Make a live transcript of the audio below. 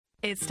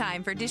It's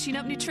time for Dishing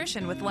Up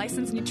Nutrition with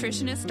licensed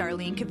nutritionist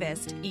Darlene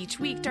Kvist. Each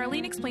week,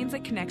 Darlene explains the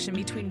connection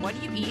between what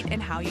you eat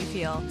and how you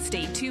feel.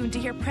 Stay tuned to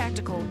hear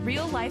practical,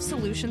 real-life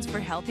solutions for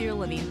healthier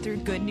living through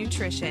good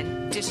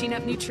nutrition. Dishing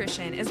Up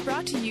Nutrition is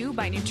brought to you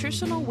by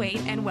Nutritional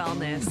Weight and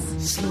Wellness.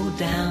 Slow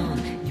down,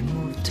 you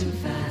move too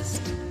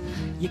fast.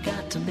 You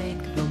got to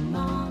make the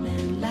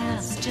morning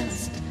last.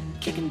 Just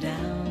kicking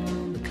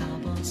down the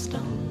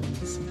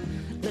cobblestones,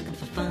 looking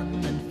for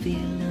fun and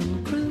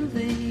feeling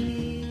groovy.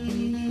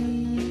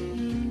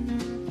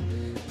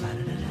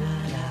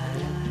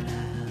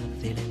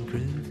 Feeling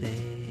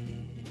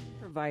groovy.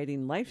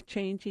 Providing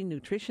life-changing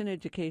nutrition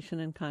education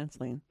and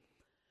counseling.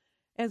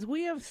 As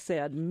we have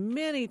said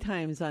many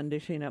times on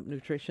Dishing Up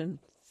Nutrition,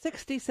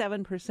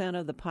 67%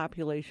 of the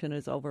population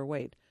is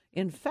overweight.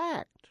 In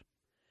fact,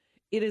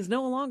 it is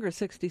no longer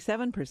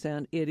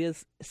 67%, it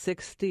is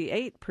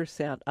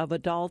 68% of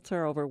adults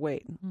are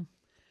overweight.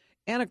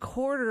 And a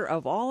quarter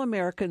of all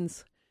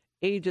Americans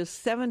ages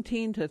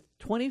 17 to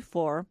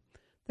 24,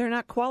 they're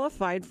not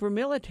qualified for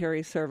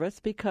military service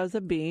because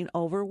of being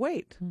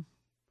overweight.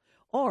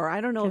 Or,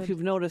 I don't know if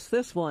you've noticed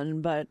this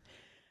one, but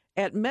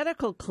at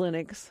medical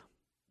clinics,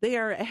 they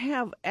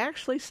have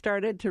actually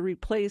started to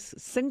replace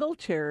single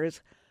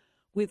chairs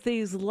with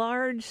these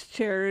large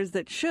chairs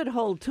that should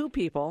hold two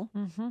people.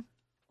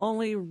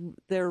 Only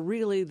they're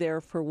really there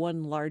for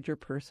one larger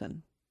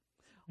person.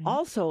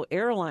 Also,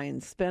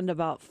 airlines spend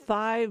about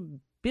 $5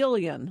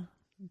 billion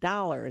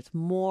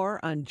more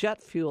on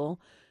jet fuel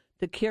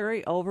to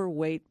carry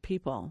overweight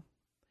people.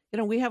 You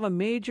know, we have a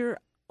major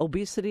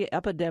obesity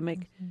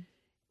epidemic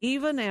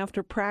even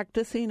after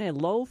practicing a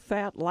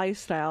low-fat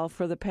lifestyle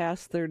for the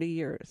past 30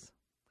 years.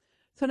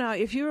 So now,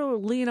 if you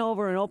lean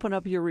over and open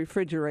up your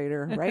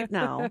refrigerator right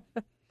now,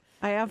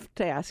 I have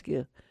to ask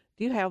you,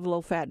 do you have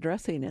low-fat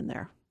dressing in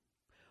there?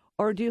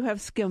 Or do you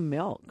have skim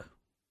milk?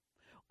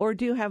 Or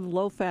do you have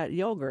low-fat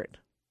yogurt?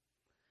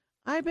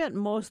 I bet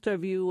most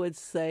of you would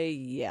say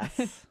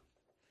yes.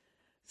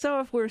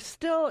 So if we're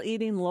still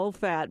eating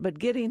low-fat but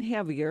getting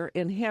heavier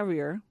and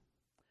heavier,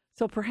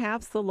 so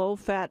perhaps the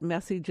low-fat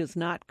message is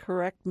not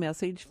correct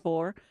message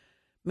for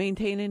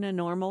maintaining a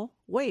normal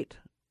weight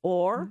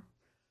or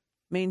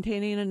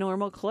maintaining a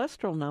normal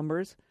cholesterol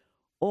numbers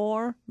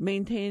or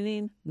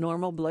maintaining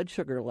normal blood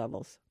sugar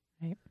levels.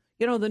 Right.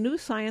 You know, the new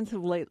science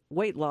of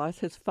weight loss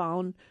has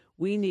found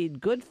we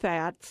need good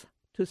fats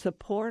to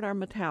support our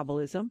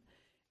metabolism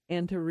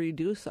and to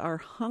reduce our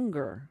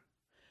hunger.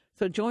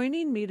 So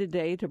joining me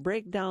today to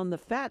break down the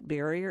fat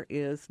barrier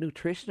is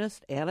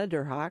nutritionist Anna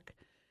Derhak.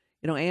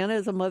 You know, Anna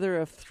is a mother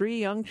of 3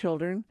 young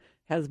children,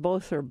 has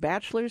both her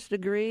bachelor's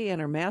degree and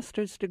her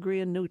master's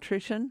degree in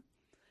nutrition.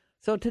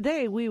 So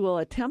today we will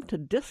attempt to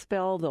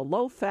dispel the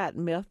low-fat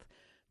myth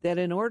that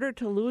in order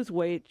to lose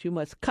weight, you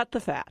must cut the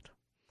fat.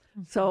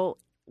 So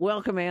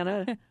welcome,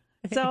 Anna.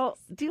 So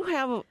do you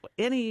have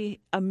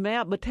any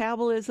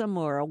metabolism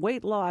or a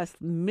weight loss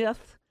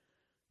myth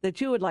that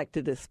you would like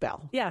to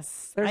dispel?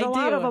 Yes, There's a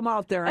lot of them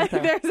out there, aren't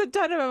there? There's a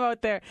ton of them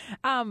out there.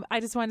 I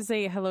just want to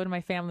say hello to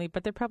my family,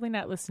 but they're probably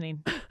not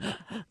listening.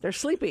 They're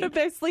sleeping.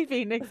 They're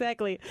sleeping,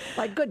 exactly.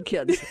 Like good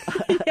kids.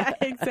 Yeah,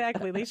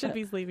 exactly. They should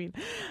be sleeping.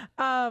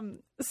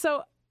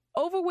 So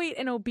overweight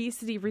and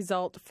obesity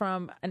result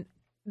from,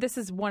 this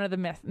is one of the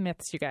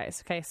myths, you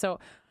guys. Okay, so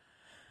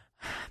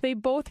they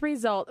both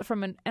result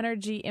from an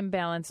energy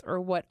imbalance, or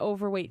what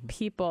overweight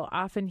people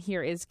often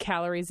hear is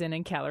calories in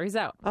and calories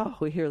out. Oh,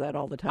 we hear that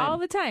all the time. All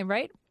the time,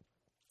 right?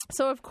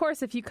 So, of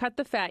course, if you cut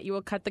the fat, you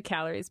will cut the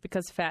calories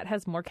because fat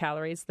has more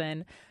calories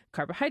than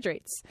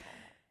carbohydrates.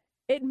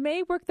 It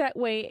may work that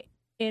way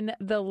in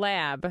the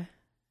lab,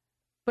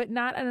 but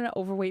not in an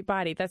overweight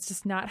body. That's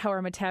just not how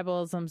our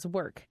metabolisms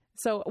work.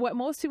 So what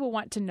most people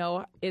want to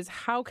know is,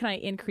 how can I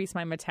increase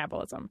my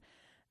metabolism?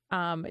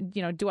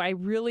 Do I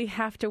really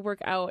have to work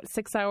out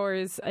 6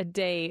 hours a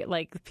day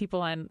like people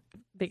on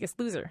Biggest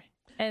Loser?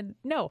 And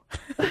no.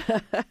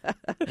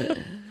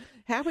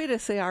 Happy to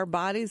say our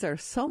bodies are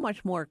so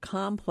much more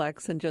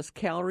complex than just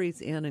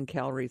calories in and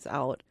calories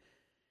out.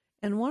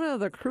 And one of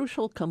the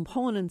crucial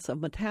components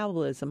of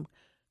metabolism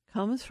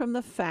comes from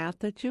the fat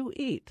that you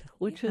eat,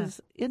 which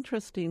is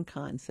interesting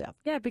concept.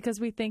 Yeah,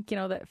 because we think,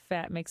 that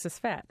fat makes us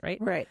fat, right?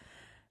 Right.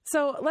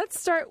 So let's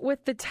start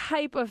with the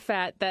type of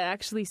fat that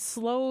actually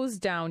slows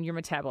down your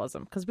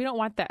metabolism, because we don't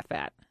want that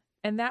fat.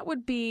 And that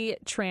would be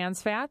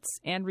trans fats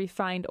and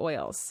refined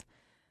oils.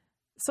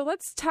 So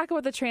let's talk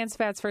about the trans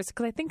fats first,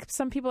 because I think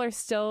some people are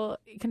still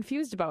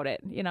confused about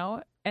it,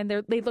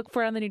 and they look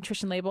for it on the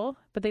nutrition label,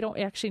 but they don't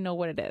actually know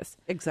what it is.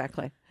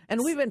 Exactly.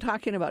 And we've been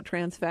talking about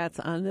trans fats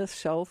on this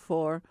show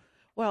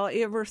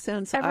ever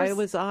since I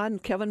was on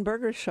Kevin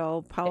Berger's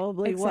show,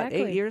 probably,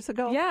 8 years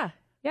ago? Yeah,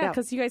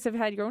 because you guys have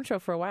had your own show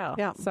for a while.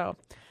 Yeah. So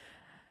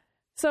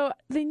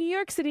the New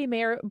York City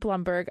Mayor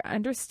Bloomberg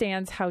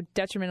understands how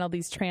detrimental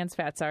these trans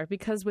fats are,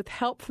 because with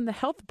help from the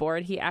health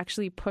board, he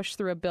actually pushed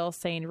through a bill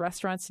saying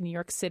restaurants in New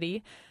York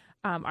City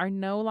are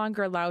no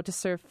longer allowed to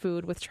serve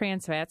food with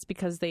trans fats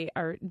because they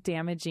are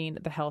damaging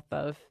the health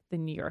of the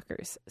New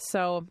Yorkers.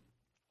 So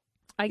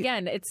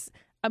again, it's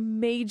a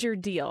major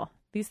deal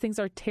These things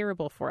are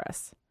terrible for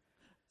us.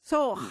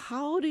 So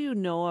how do you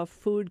know if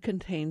food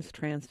contains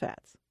trans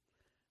fats?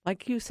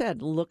 Like you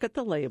said, look at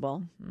the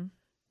label. Mm-hmm.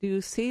 Do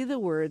you see the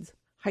words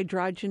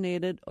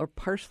hydrogenated or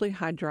partially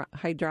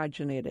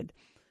hydrogenated?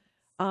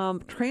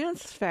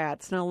 Trans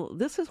fats, now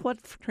this is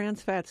what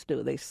trans fats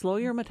do. They slow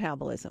your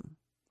metabolism.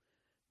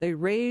 They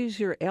raise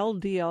your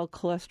LDL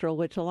cholesterol,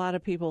 which a lot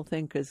of people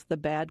think is the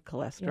bad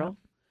cholesterol.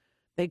 Yeah.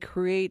 They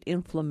create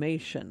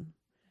inflammation.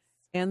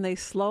 And they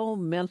slow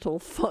mental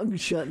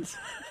functions.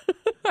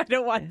 I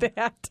don't want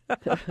that.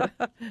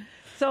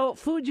 So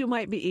food you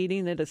might be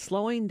eating that is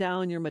slowing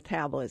down your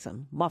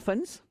metabolism.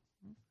 Muffins,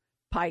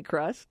 pie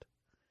crust,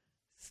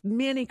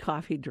 many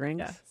coffee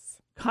drinks,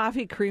 Yes.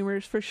 coffee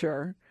creamers for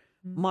sure,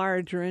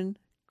 margarine,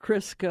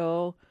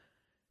 Crisco,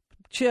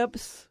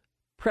 chips,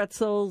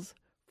 pretzels,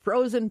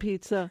 frozen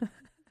pizza.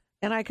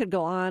 And I could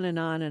go on and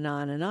on and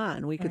on and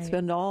on. We could Right.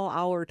 spend all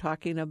hour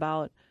talking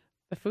about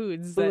The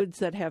foods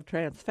that have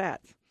trans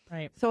fats.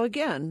 right. So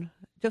again,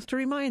 just to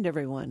remind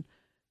everyone,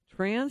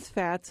 trans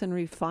fats and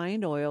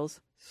refined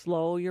oils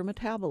slow your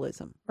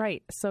metabolism.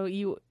 Right. So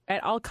you,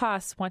 at all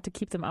costs, want to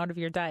keep them out of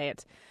your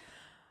diet.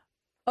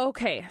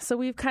 Okay. So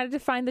we've kind of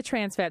defined the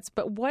trans fats,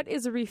 but what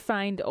is a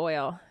refined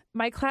oil?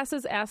 My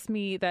classes ask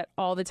me that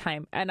all the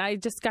time. And I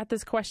just got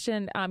this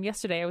question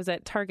yesterday. I was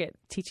at Target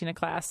teaching a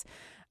class.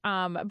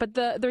 But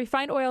the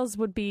refined oils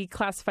would be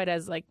classified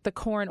as like the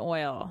corn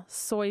oil,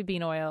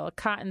 soybean oil,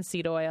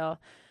 cottonseed oil.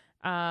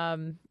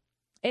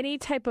 Any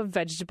type of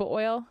vegetable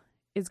oil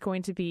is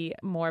going to be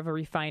more of a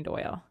refined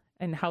oil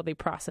and how they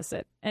process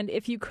it. And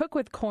if you cook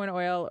with corn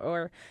oil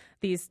or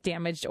these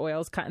damaged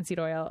oils, cottonseed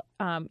oil,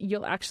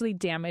 you'll actually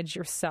damage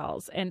your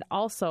cells and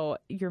also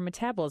your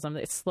metabolism.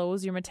 It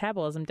slows your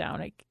metabolism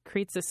down. It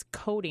creates this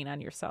coating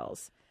on your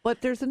cells.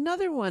 But there's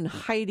another one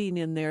hiding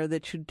in there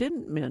that you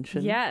didn't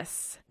mention.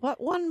 Yes. What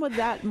one would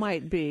that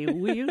might be?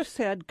 You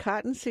said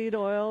cottonseed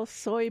oil,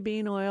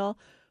 soybean oil,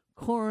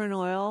 corn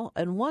oil,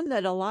 and one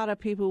that a lot of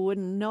people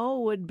wouldn't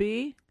know would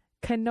be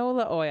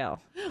Canola oil.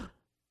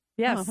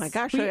 Yes. Oh my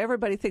gosh, so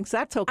everybody thinks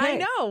that's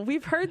okay. I know.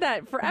 We've heard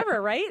that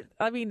forever, right?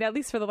 I mean, at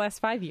least for the last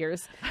 5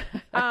 years.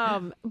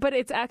 But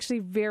it's actually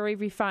very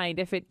refined.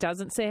 If it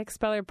doesn't say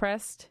expeller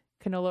pressed,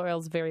 canola oil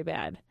is very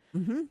bad.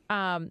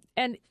 Mm-hmm.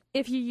 And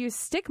if you use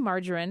stick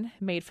margarine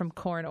made from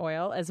corn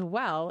oil as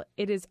well,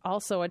 it is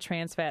also a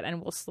trans fat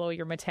and will slow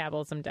your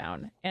metabolism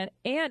down and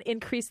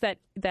increase that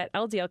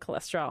LDL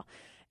cholesterol.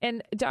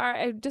 And Dar,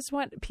 I just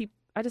want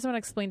to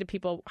explain to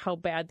people how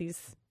bad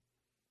these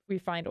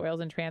refined oils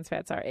and trans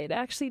fats are. It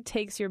actually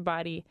takes your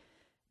body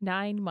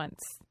 9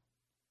 months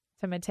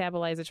to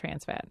metabolize a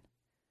trans fat.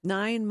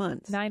 9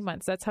 months. 9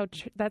 months.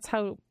 That's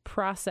how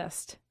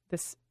processed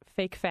this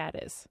fake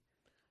fat is.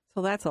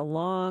 So that's a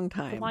long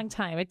time. A long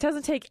time. It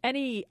doesn't take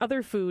any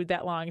other food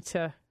that long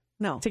to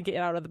get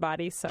out of the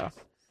body. So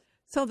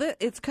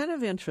it's kind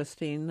of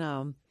interesting.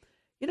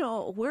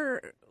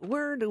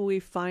 Where do we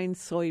find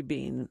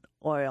soybean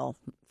oil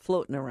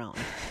floating around?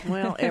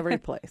 Well, every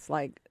place,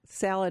 like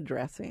salad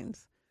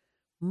dressings,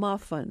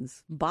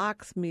 muffins,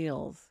 box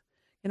meals,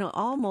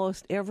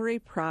 almost every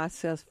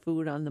processed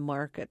food on the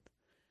market.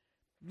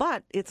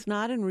 But it's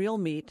not in real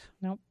meat,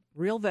 nope,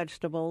 real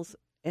vegetables,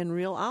 and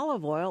real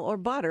olive oil or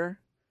butter,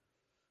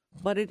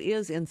 but it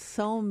is in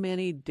so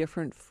many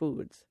different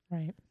foods.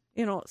 Right.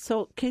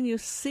 So can you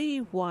see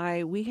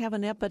why we have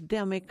an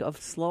epidemic of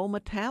slow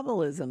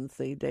metabolisms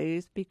these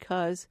days?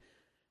 Because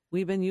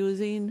we've been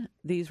using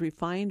these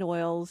refined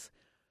oils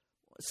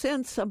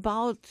since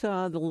about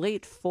the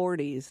late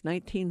 40s,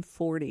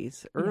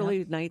 1940s,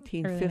 early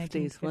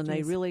 1950s, when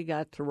they really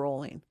got to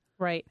rolling.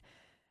 Right.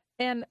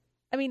 And,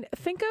 I mean,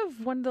 think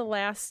of one of the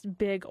last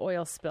big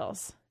oil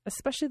spills,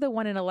 especially the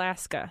one in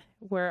Alaska,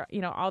 where,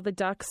 all the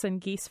ducks and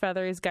geese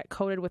feathers got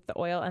coated with the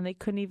oil and they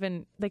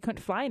couldn't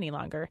fly any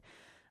longer.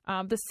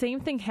 The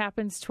same thing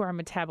happens to our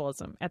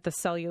metabolism at the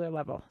cellular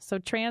level. So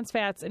trans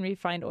fats and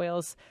refined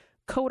oils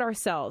coat our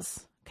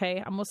cells,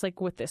 okay, almost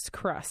like with this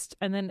crust.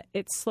 And then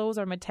it slows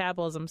our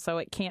metabolism so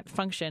it can't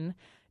function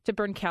to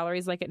burn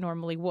calories like it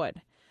normally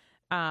would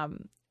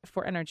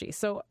for energy.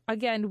 So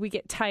again, we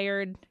get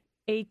tired,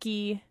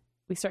 achy,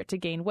 we start to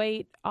gain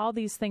weight. All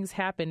these things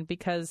happen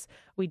because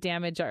we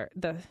damage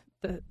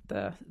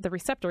the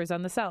receptors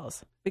on the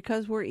cells.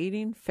 Because we're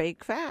eating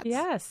fake fats.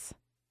 Yes.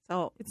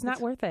 So it's not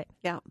worth it.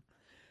 Yeah.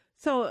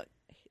 So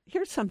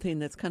here's something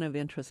that's kind of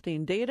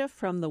interesting. Data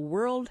from the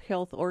World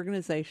Health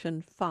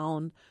Organization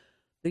found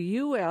the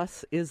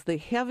U.S. is the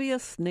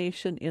heaviest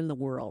nation in the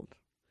world.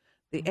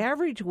 The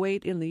average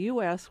weight in the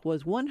U.S.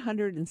 was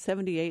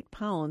 178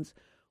 pounds,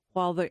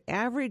 while the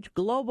average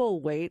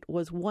global weight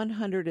was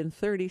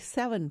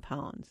 137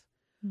 pounds.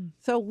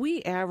 So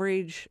we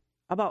average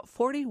about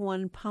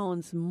 41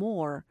 pounds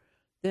more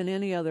than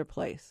any other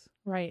place.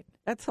 Right.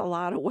 That's a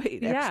lot of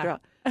weight extra.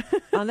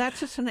 And that's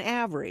just an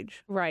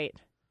average. Right.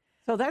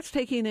 So that's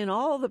taking in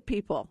all the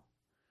people,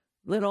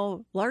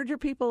 larger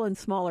people and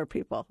smaller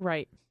people.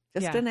 Right.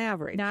 Just an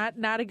average.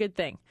 Not a good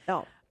thing.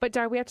 No. But,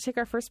 Dar, we have to take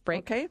our first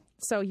break. Okay.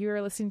 So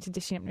you're listening to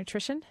Dishing Up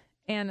Nutrition.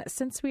 And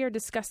since we are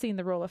discussing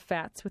the role of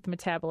fats with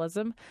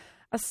metabolism,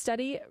 A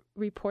study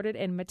reported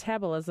in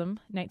Metabolism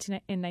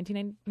in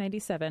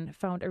 1997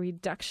 found a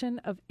reduction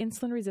of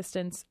insulin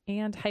resistance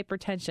and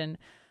hypertension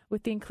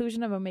with the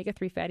inclusion of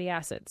omega-3 fatty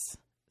acids.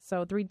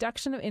 So the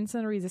reduction of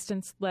insulin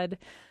resistance led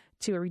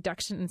to a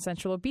reduction in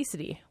central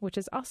obesity, which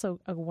is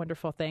also a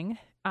wonderful thing.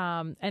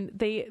 And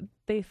they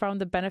found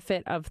the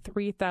benefit of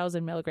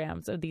 3,000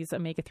 milligrams of these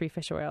omega-3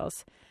 fish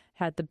oils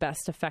had the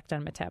best effect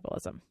on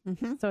metabolism.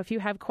 Mm-hmm. So if you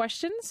have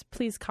questions,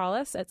 please call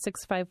us at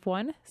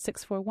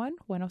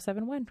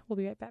 651-641-1071. We'll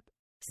be right back.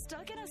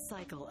 Stuck in a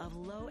cycle of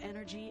low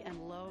energy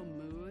and low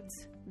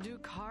moods? Do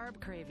carb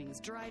cravings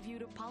drive you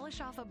to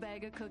polish off a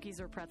bag of cookies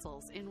or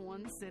pretzels in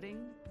one sitting?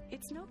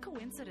 It's no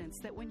coincidence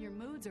that when your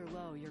moods are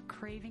low, your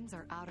cravings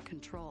are out of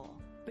control.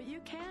 But you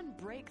can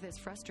break this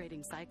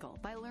frustrating cycle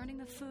by learning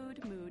the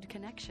food-mood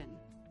connection.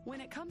 When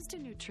it comes to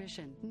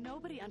nutrition,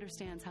 nobody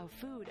understands how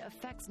food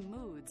affects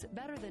moods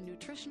better than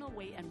Nutritional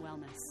Weight and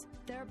Wellness.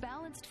 Their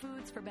Balanced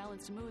Foods for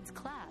Balanced Moods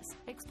class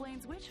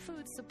explains which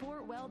foods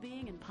support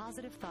well-being and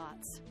positive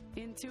thoughts.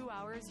 In 2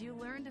 hours, you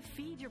learn to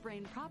feed your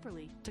brain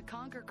properly to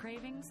conquer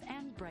cravings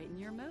and brighten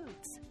your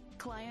moods.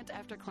 Client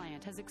after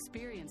client has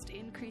experienced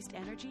increased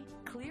energy,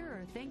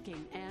 clearer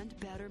thinking, and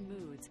better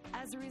moods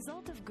as a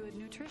result of good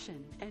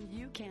nutrition, and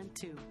you can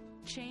too.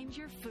 Change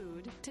your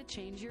food to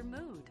change your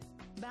mood.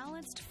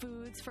 Balanced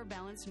Foods for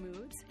Balanced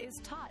Moods is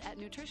taught at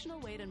Nutritional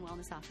Weight and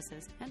Wellness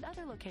offices and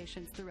other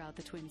locations throughout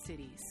the Twin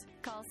Cities.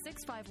 Call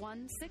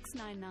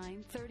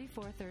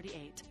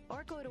 651-699-3438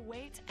 or go to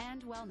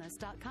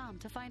weightandwellness.com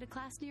to find a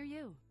class near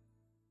you.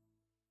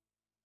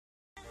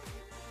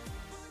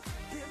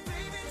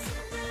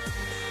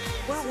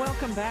 Well,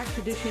 welcome back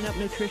to Dishing Up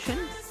Nutrition.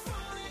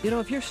 You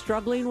know, if you're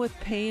struggling with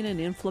pain and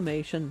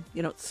inflammation,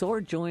 sore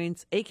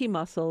joints, achy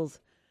muscles,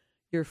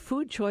 your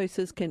food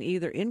choices can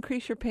either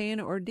increase your pain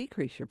or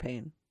decrease your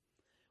pain.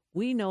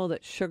 We know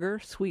that sugar,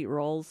 sweet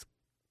rolls,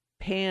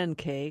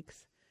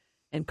 pancakes,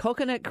 and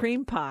coconut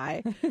cream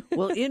pie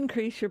will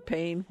increase your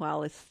pain,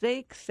 while a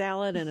steak,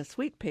 salad, and a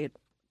sweet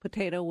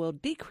potato will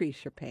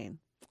decrease your pain.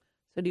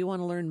 So do you want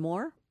to learn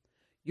more?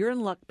 You're in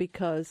luck,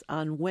 because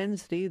on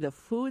Wednesday, the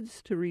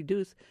Foods to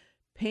Reduce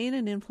Pain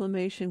and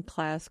Inflammation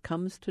class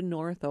comes to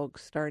North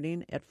Oaks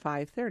starting at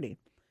 5:30.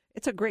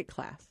 It's a great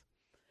class.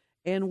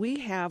 And we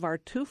have our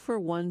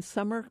 2-for-1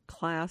 summer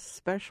class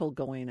special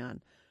going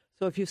on.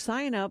 So if you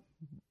sign up,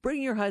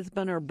 bring your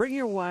husband or bring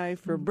your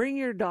wife or bring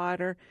your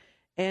daughter,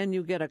 and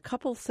you get a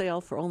couple sale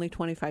for only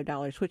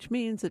 $25, which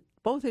means that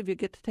both of you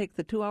get to take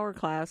the 2-hour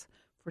class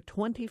for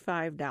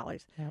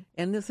 $25. Yep.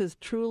 And this is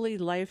truly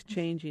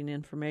life-changing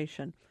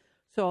information.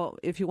 So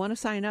if you want to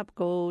sign up,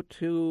 go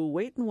to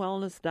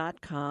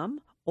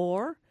weightandwellness.com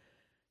or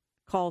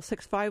call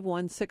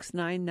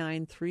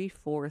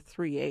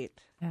 651-699-3438.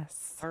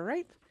 Yes. All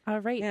right. All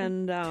right.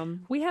 And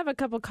we have a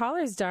couple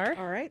callers, Dar.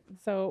 All right.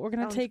 So we're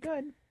going to take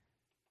good.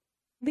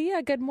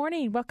 Leah, good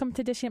morning. Welcome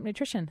to Dishing Up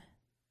Nutrition.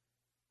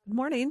 Good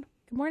morning.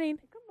 Good morning.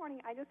 Good morning.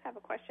 I just have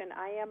a question.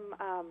 I am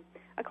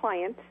a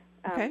client,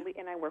 okay.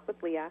 And I work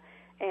with Leah,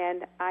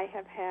 and I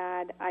have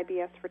had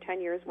IBS for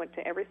 10 years, went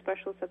to every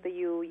specialist at the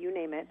U, you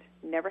name it,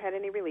 never had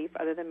any relief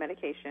other than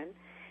medication.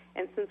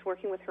 And since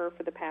working with her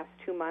for the past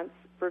 2 months,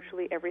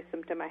 virtually every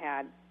symptom I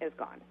had is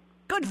gone.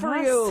 Good for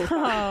you.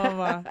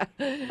 So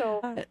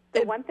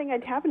the one thing I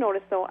have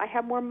noticed, though, I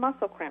have more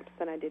muscle cramps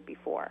than I did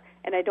before.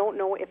 And I don't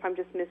know if I'm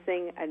just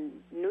missing a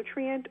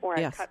nutrient or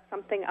I cut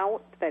something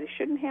out that I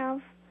shouldn't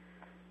have.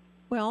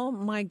 Well,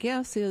 my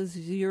guess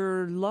is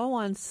you're low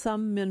on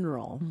some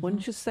mineral. Mm-hmm.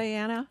 Wouldn't you say,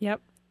 Anna? Yep.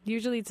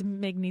 Usually it's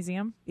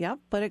magnesium. Yep,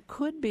 but it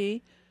could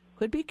be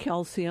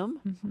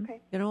calcium. Mm-hmm.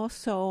 Okay.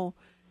 So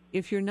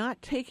if you're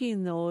not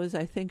taking those,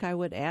 I think I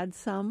would add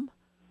some.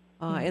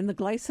 And the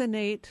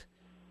glycinate,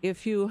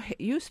 if you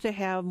used to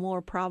have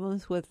more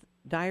problems with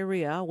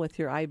diarrhea with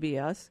your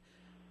IBS,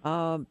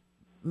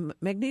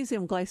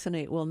 magnesium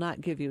glycinate will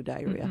not give you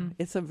diarrhea. Mm-hmm.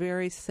 It's a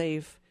very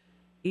safe,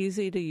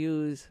 easy to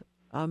use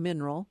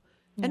mineral.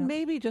 Yeah. And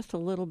maybe just a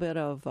little bit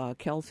of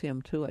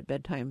calcium, too, at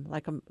bedtime,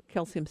 like a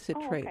calcium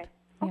citrate.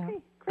 Oh, okay. Yeah. Okay.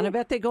 And I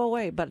bet they go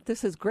away, but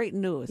this is great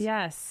news.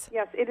 Yes.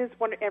 Yes, it is.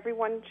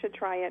 Everyone should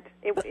try it.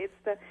 It's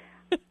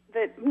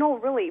no,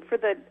 really, for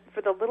the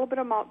little bit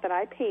amount that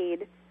I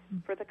paid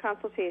for the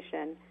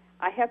consultation,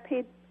 I have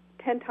paid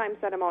 10 times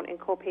that amount in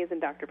co-pays and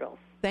doctor bills.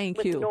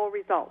 Thank you. With no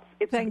results.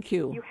 Thank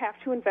you. You have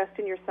to invest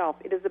in yourself.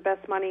 It is the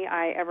best money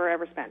I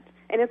ever spent,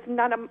 and it's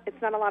not a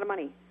lot of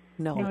money.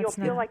 No, and you'll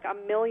feel like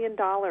 $1 million.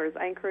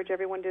 I encourage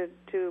everyone to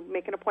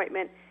make an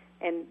appointment,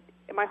 and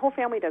my whole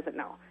family does it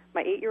now.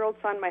 My 8-year-old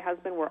son, my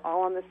husband, we're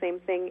all on the same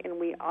thing, and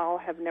we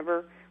all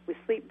we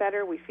sleep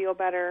better, we feel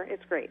better.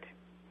 It's great.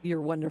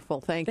 You're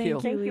wonderful. Thank you.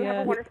 Thank you.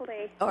 Have a wonderful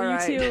day. All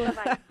right. You too.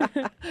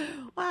 Bye-bye.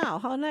 Wow,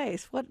 how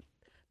nice.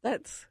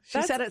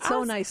 She said it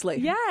so nicely.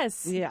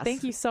 Yes.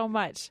 Thank you so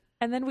much.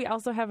 And then we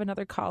also have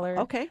another caller.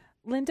 Okay.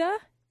 Linda,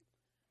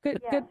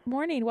 good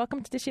morning.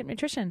 Welcome to Dishing Up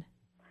Nutrition.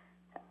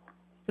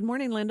 Good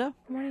morning, Linda.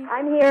 Good morning.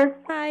 I'm here.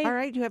 Hi. All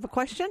right, you have a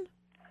question?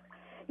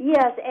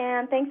 Yes,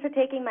 and thanks for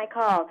taking my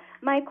call.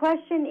 My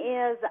question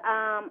is,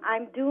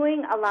 I'm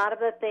doing a lot of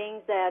the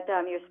things that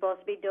you're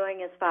supposed to be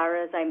doing as far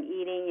as I'm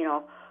eating,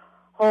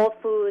 whole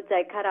foods.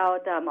 I cut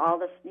out all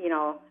this,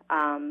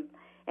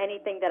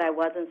 anything that I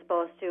wasn't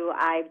supposed to.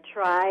 I've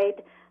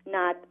tried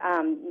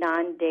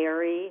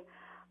non-dairy.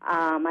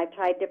 I've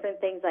tried different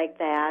things like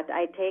that.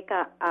 I take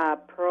a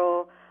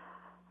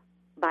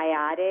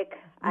probiotic.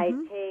 I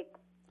take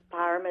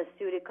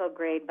pharmaceutical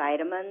grade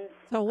vitamins.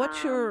 So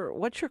what's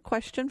your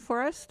question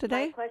for us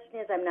today? My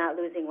question is, I'm not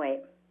losing weight.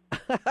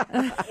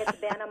 It's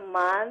been a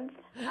month,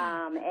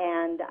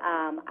 and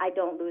I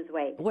don't lose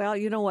weight. Well,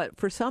 you know what?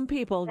 For some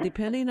people,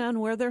 depending on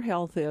where their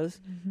health is,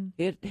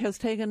 it has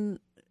taken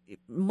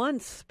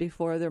months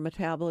before their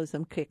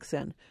metabolism kicks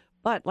in.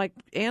 But like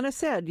Anna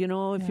said,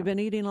 if you've been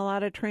eating a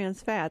lot of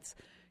trans fats,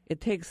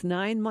 it takes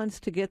 9 months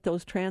to get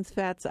those trans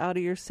fats out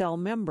of your cell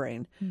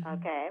membrane.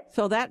 Okay.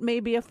 So that may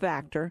be a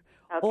factor.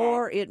 Okay.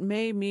 Or it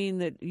may mean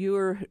that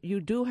you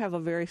do have a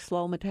very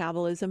slow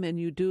metabolism and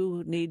you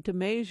do need to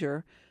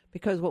measure,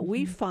 because what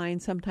we find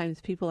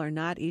sometimes people are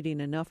not eating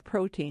enough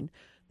protein.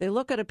 They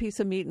look at a piece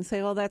of meat and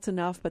say, oh, that's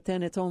enough, but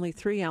then it's only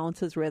 3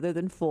 ounces rather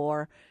than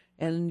 4,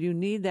 and you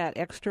need that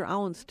extra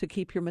ounce to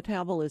keep your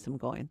metabolism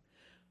going.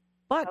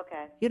 But,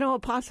 a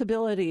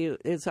possibility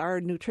is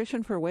our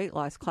Nutrition for Weight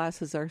Loss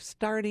classes are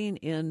starting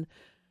in,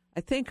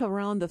 I think,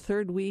 around the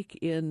 3rd week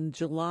in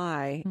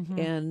July,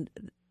 and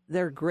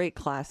they're great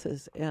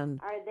classes. And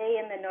are they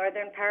in the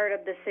northern part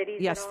of the city?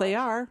 Yes, they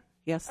are.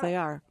 Yes, they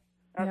are.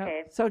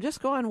 Okay. So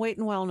just go on Weight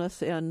and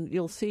Wellness, and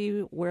you'll see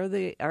where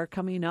they are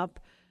coming up,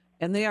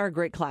 and they are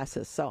great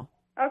classes. So.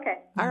 Okay.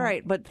 All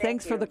right, but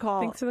thanks for the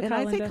call. Thanks for the and call,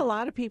 I think Linda. a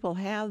lot of people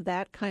have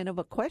that kind of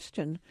a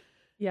question.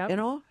 Yeah.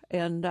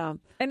 And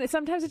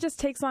sometimes it just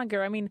takes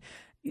longer. I mean,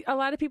 a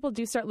lot of people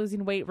do start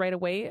losing weight right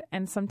away,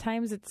 and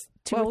sometimes it's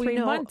 2 or 3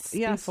 months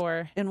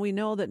before. And we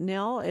know that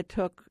Nell,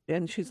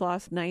 and she's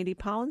lost 90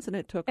 pounds, and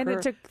it took her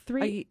it took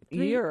three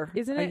year,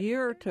 isn't it? A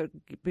year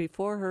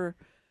before her,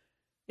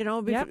 they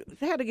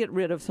had to get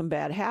rid of some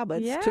bad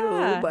habits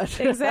too. But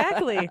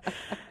exactly.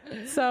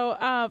 So,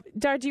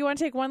 Dar, do you want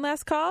to take one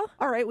last call?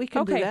 All right, we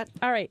can do that.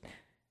 All right.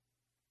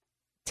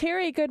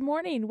 Terry, good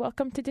morning.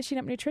 Welcome to Dishing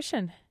Up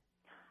Nutrition.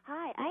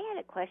 Hi, I had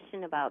a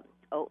question about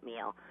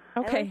oatmeal.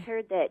 Okay. I always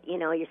heard that,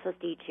 you're supposed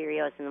to eat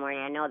Cheerios in the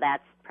morning. I know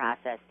that's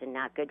processed and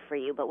not good for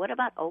you, but what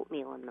about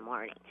oatmeal in the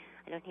morning?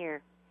 I don't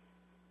hear...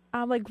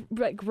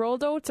 Like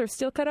rolled oats or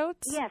steel-cut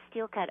oats? Yeah,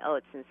 steel-cut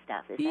oats and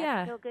stuff. Is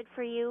that still good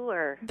for you?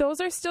 Or those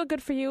are still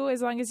good for you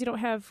as long as you don't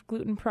have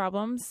gluten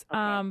problems.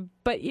 Okay.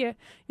 But you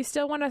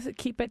still want to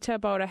keep it to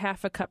about a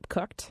half a cup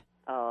cooked.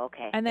 Oh,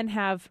 okay. And then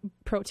have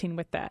protein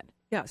with that.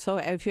 Yeah, so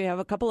if you have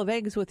a couple of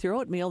eggs with your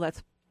oatmeal,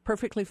 that's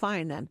perfectly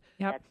fine then.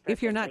 Yep.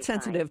 If you're not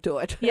sensitive to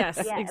it.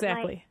 Yes, yeah,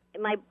 exactly.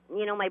 My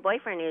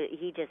boyfriend,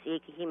 he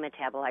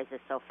metabolizes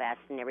so fast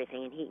and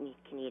everything, and he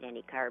can eat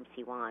any carbs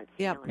he wants.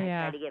 Yep. And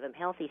I try to give him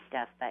healthy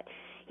stuff, but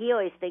he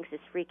always thinks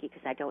it's freaky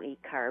because I don't eat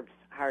carbs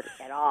hard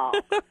at all.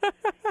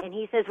 And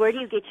he says, "Where do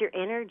you get your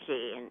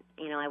energy?" And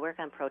I work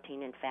on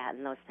protein and fat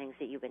and those things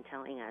that you've been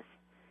telling us.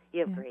 You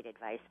have great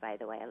advice, by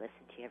the way. I listen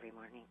to you every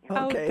morning.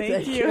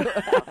 Okay, thank you.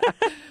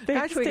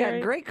 Gosh, we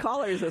got great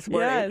callers this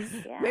morning.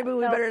 Yes. Yeah. Maybe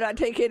we better not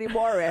take any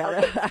more,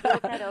 Anna.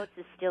 Steel-cut oats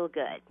is still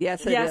good.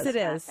 Yes, it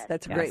is.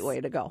 That's a great way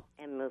to go.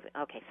 And move it.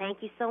 Okay,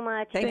 thank you so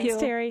much. Thanks, you,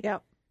 Terry.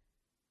 Yep.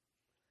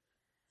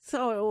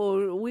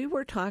 So we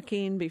were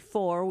talking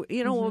before,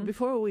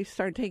 before we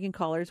started taking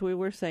callers, we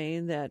were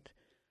saying that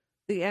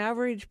the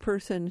average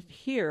person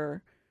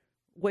here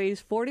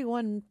weighs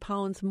 41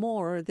 pounds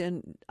more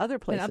than other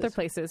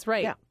places.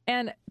 Right. Yeah.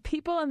 And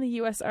people in the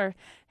U.S. are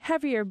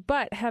heavier,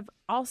 but have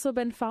also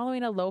been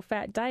following a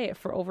low-fat diet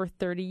for over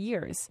 30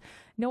 years.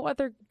 No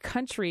other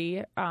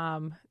country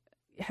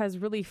has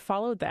really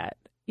followed that.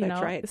 That's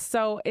right.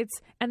 So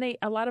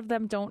a lot of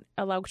them don't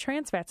allow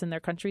trans fats in their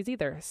countries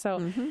either.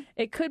 So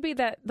it could be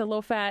that the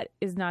low fat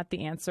is not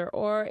the answer,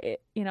 or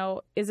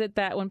is it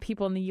that when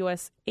people in the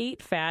U.S.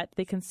 ate fat,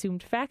 they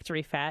consumed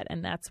factory fat,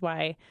 and that's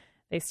why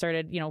they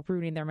started,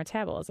 ruining their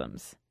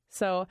metabolisms.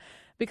 So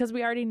because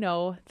we already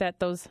know that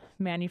those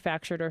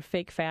manufactured or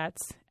fake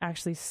fats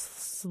actually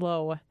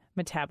slow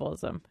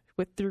metabolism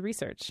through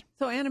research.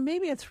 So Anna,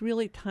 maybe it's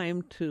really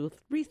time to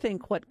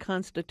rethink what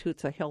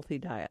constitutes a healthy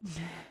diet.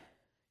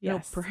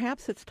 Yes.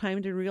 Perhaps it's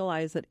time to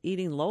realize that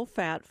eating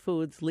low-fat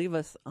foods leave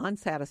us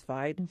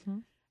unsatisfied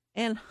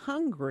and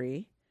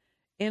hungry,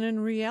 and in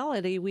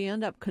reality, we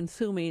end up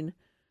consuming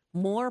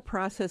more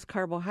processed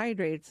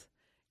carbohydrates,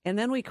 and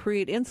then we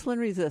create insulin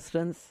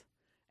resistance,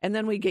 and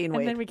then we gain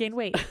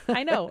weight.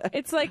 I know.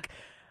 It's like,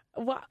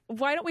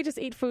 why don't we just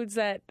eat foods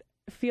that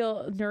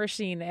feel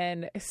nourishing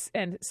and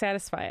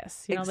satisfy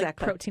us? Exactly. Like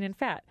protein and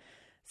fat.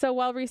 So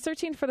while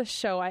researching for the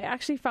show, I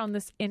actually found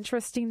this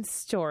interesting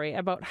story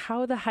about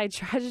how the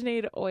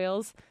hydrogenated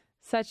oils,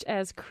 such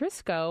as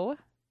Crisco,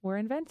 were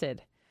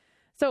invented.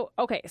 So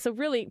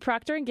really,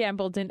 Procter &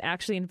 Gamble didn't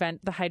actually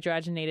invent the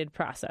hydrogenated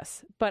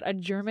process, but a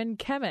German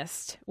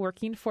chemist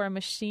working for a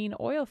machine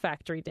oil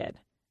factory did.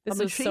 This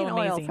A was so machine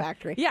oil amazing.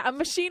 factory. Yeah, a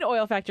machine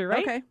oil factory,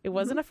 right? Okay. It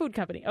wasn't a food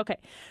company. Okay.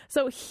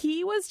 So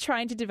he was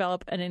trying to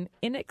develop an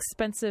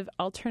inexpensive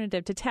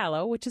alternative to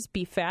tallow, which is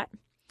beef fat.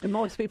 And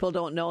most people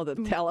don't know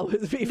that tallow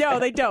is beef No, fat.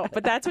 they don't.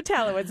 But that's what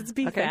tallow is. It's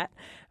beef Okay. fat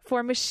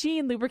for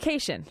machine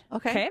lubrication.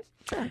 Okay.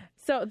 Sure.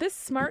 So this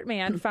smart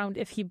man found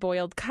if he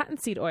boiled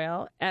cottonseed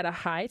oil at a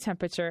high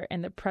temperature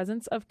in the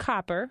presence of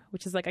copper,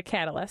 which is like a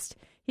catalyst,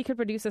 he could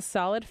produce a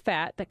solid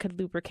fat that could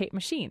lubricate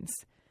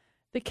machines.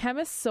 The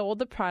chemist sold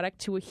the product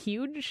to a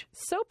huge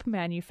soap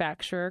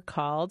manufacturer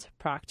called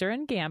Procter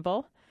 &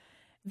 Gamble.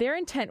 Their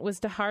intent was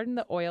to harden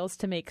the oils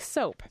to make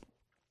soap.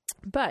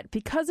 But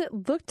because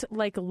it looked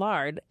like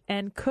lard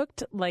and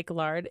cooked like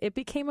lard, it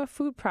became a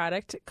food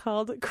product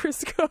called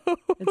Crisco.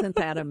 Isn't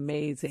that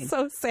amazing?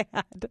 So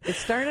sad. It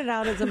started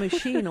out as a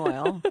machine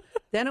oil,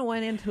 then it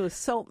went into a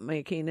soap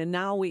making, and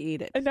now we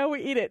eat it. And now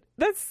we eat it.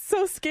 That's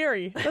so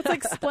scary. That's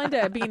like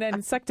Splenda being an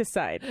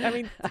insecticide. I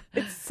mean,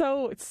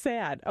 it's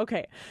sad.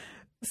 Okay.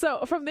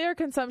 So from their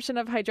consumption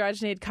of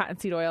hydrogenated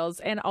cottonseed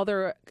oils and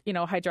other,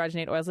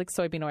 hydrogenated oils like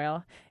soybean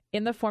oil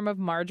in the form of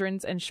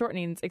margarines and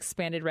shortenings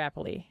expanded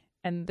rapidly.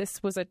 And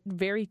this was a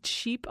very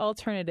cheap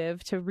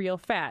alternative to real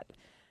fat.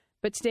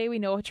 But today we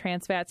know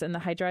trans fats and the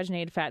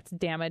hydrogenated fats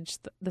damage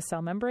the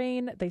cell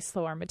membrane, they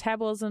slow our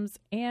metabolisms,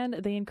 and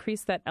they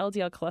increase that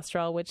LDL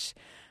cholesterol, which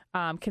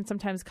can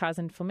sometimes cause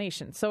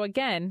inflammation. So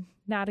again,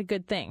 not a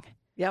good thing.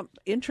 Yep.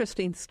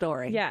 Interesting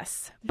story.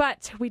 Yes.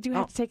 But we do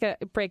have to take a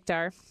break,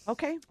 Dar.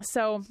 Okay.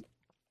 So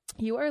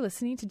you are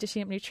listening to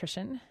Dishing Up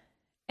Nutrition.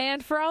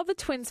 And for all the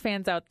Twins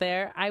fans out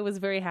there, I was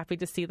very happy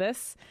to see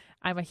this.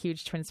 I'm a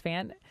huge Twins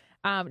fan.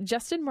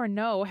 Justin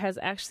Morneau has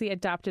actually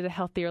adopted a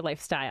healthier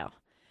lifestyle.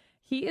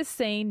 He is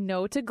saying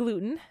no to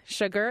gluten,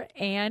 sugar,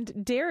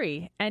 and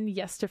dairy, and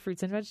yes to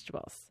fruits and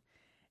vegetables.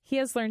 He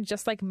has learned,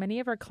 just like many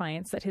of our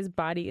clients, that his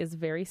body is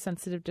very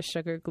sensitive to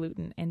sugar,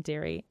 gluten, and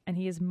dairy, and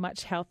he is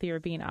much healthier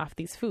being off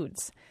these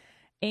foods.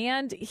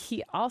 And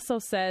he also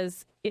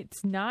says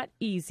it's not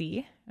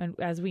easy,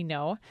 as we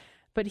know,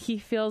 but he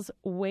feels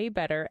way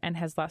better and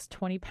has lost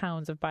 20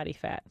 pounds of body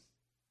fat.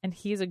 And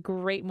he's a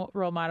great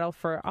role model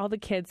for all the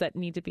kids that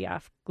need to be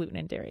off gluten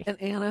and dairy. And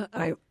Anna,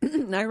 I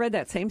read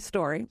that same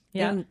story.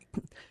 Yeah. And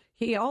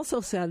he also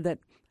said that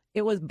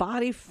it was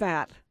body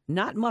fat,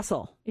 not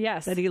muscle,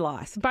 Yes. that he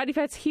lost. Body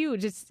fat's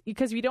huge. It's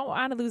because we don't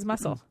want to lose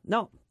muscle.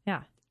 No,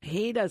 Yeah.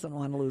 he doesn't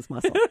want to lose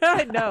muscle.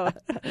 I know.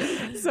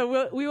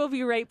 So we will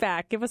be right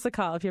back. Give us a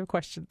call if you have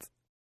questions.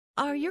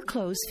 Are your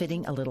clothes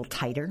fitting a little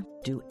tighter?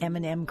 Do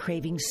M&M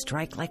cravings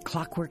strike like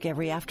clockwork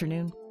every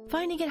afternoon?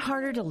 Finding it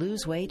harder to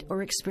lose weight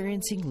or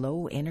experiencing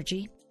low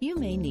energy? You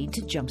may need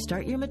to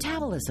jumpstart your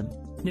metabolism.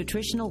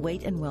 Nutritional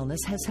Weight and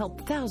Wellness has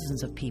helped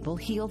thousands of people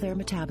heal their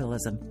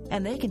metabolism,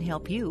 and they can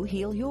help you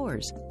heal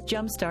yours.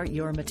 Jumpstart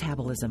Your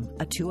Metabolism,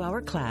 a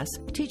 2-hour class,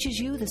 teaches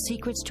you the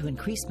secrets to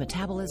increase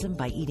metabolism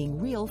by eating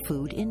real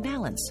food in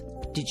balance.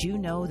 Did you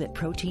know that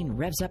protein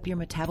revs up your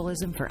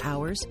metabolism for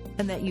hours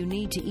and that you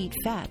need to eat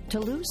fat to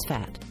lose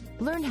fat?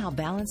 Learn how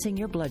balancing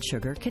your blood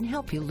sugar can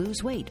help you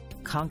lose weight,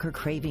 conquer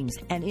cravings,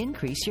 and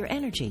increase your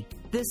energy.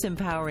 This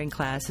empowering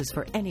class is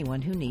for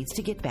anyone who needs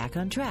to get back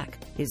on track,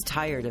 is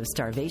tired of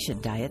starvation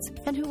diets,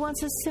 and who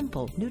wants a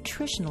simple,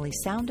 nutritionally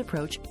sound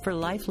approach for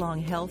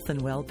lifelong health and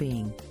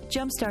well-being.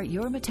 Jumpstart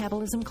Your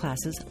Metabolism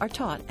classes are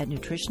taught at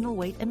Nutritional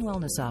Weight and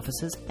Wellness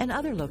offices and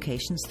other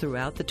locations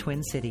throughout the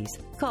Twin Cities.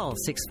 Call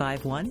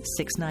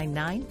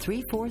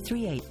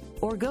 651-699-3438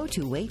 or go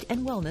to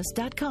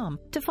weightandwellness.com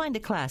to find a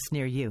class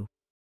near you.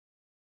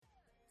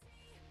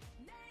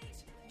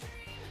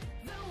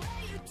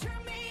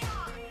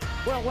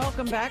 Well,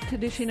 welcome back to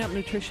Dishing Up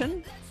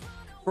Nutrition.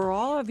 For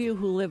all of you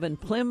who live in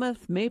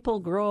Plymouth, Maple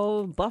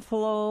Grove,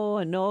 Buffalo,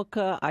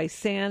 Anoka,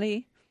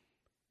 Isani,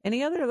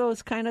 any other of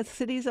those kind of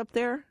cities up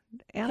there?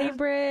 Anna?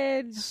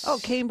 Cambridge. Oh,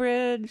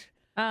 Cambridge,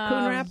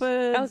 Coon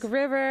Rapids. Elk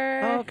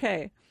River.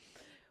 Okay.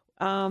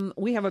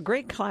 We have a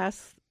great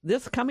class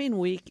this coming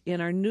week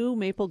in our new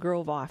Maple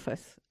Grove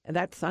office.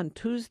 That's on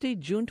Tuesday,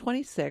 June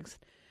 26th.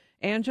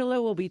 Angela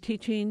will be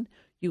teaching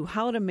you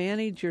how to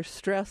manage your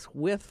stress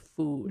with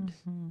food.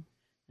 Mm-hmm.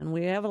 And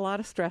we have a lot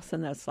of stress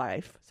in this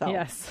life. So.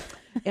 Yes.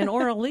 And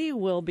Oralee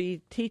will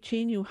be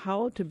teaching you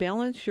how to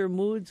balance your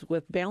moods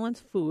with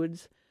balanced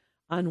foods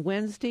on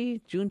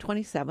Wednesday, June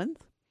 27th.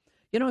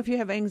 You know, if you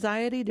have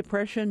anxiety,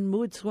 depression,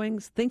 mood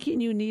swings, thinking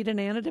you need an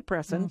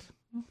antidepressant,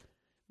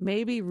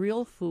 maybe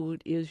real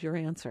food is your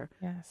answer.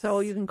 Yes.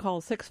 So you can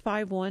call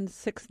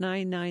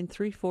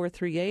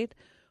 651-699-3438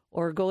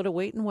 or go to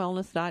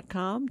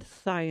weightandwellness.com to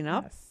sign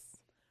up. Yes.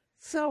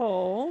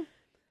 So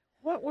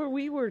what were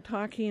we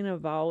talking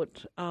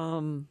about?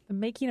 The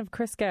making of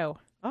Crisco.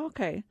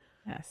 Okay.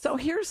 Yes. So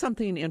here's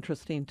something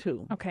interesting,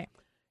 too. Okay.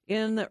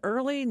 In the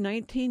early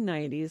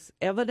 1990s,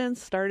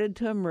 evidence started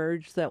to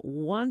emerge that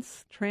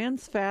once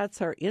trans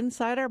fats are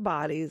inside our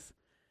bodies,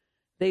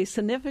 they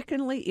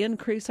significantly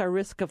increase our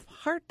risk of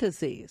heart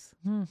disease.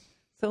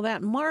 So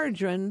that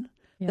margarine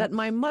that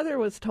my mother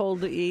was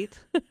told to eat,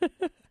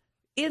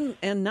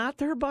 and not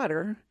their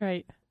butter,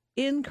 Right.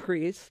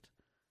 increased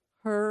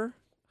her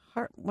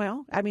heart.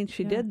 Well, I mean,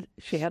 she did.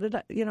 She had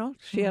a,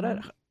 she had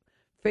a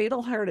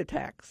fatal heart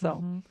attack.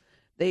 So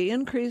they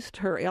increased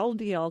her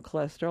LDL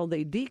cholesterol,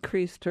 they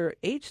decreased her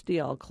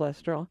HDL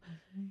cholesterol,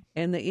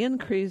 and they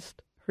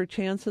increased her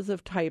chances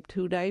of type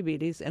 2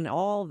 diabetes, and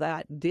all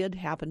that did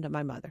happen to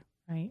my mother.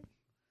 Right.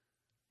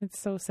 It's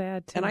so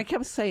sad, too. And I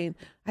kept saying,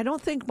 I don't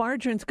think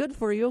margarine's good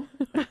for you.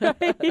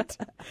 Right.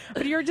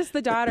 But you're just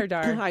the daughter,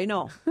 Dar. I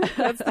know.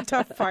 That's the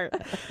tough part.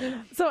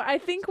 So I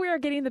think we are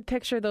getting the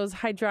picture. Those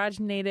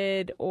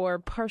hydrogenated or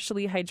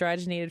partially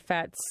hydrogenated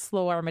fats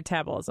slow our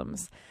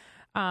metabolisms.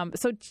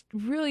 So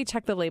really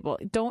check the label.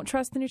 Don't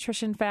trust the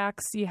nutrition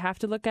facts. You have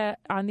to look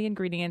on the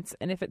ingredients.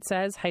 And if it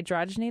says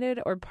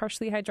hydrogenated or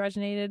partially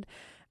hydrogenated,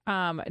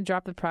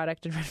 drop the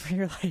product and run for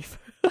your life.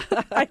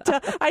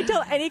 I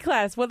tell any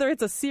class, whether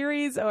it's a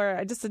series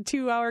or just a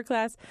 2-hour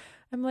class,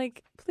 I'm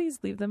like, please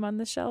leave them on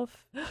the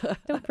shelf.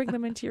 Don't bring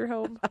them into your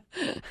home.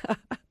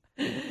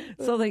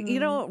 So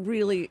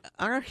really,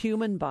 our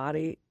human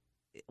body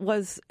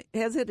has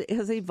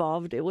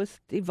evolved. It was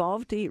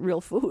evolved to eat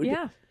real food.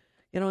 Yeah.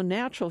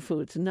 Natural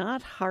foods,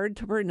 not hard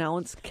to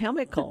pronounce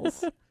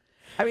chemicals.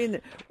 I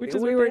mean,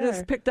 we were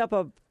just picked up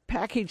a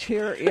package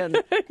here in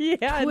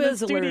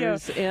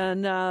Twizzlers,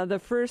 and the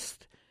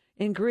first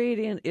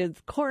ingredient is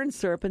corn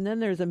syrup, and then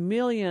there's a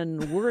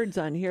million words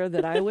on here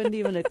that I wouldn't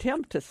even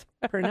attempt to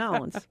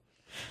pronounce.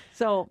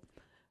 So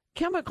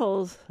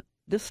chemicals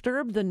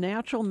disturb the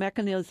natural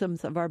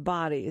mechanisms of our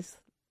bodies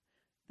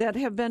that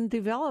have been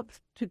developed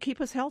to keep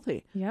us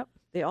healthy. Yep.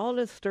 They all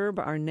disturb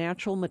our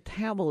natural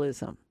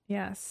metabolism.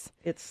 Yes.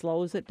 It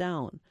slows it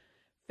down.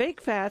 Fake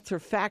fats or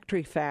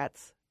factory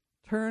fats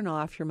turn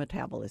off your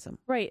metabolism.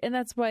 Right. And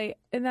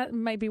that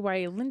might be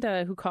why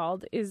Linda, who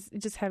called, is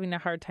just having a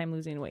hard time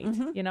losing weight.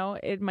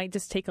 It might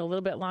just take a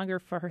little bit longer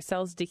for her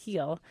cells to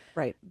heal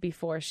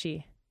before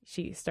she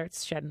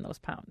starts shedding those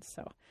pounds.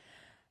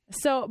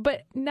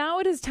 But now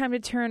it is time to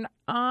turn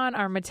on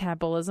our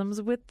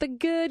metabolisms with the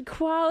good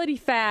quality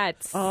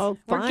fats. Oh,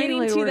 we're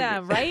getting to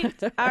them,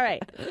 right? All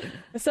right.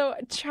 So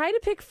try to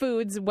pick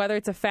foods, whether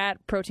it's a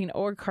fat, protein,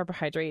 or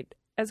carbohydrate,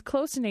 as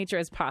close to nature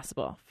as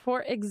possible.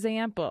 For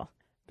example,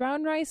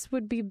 brown rice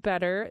would be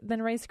better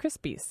than Rice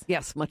Krispies.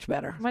 Yes, much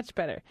better. Much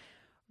better.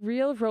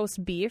 Real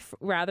roast beef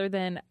rather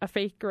than a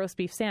fake roast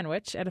beef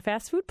sandwich at a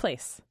fast food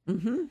place.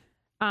 Mm-hmm.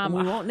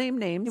 We won't name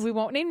names. We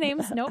won't name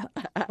names. Nope.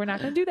 We're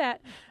not going to do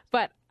that.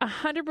 But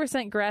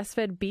 100%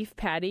 grass-fed beef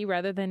patty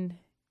rather than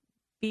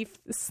beef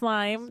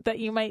slime that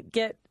you might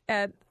get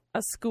at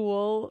a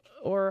school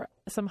or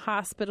some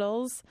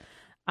hospitals.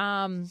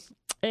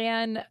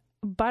 And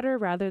butter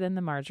rather than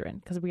the margarine,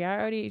 because we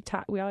already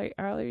talked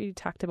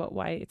about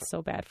why it's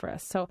so bad for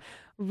us. So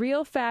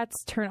real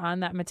fats turn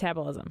on that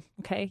metabolism.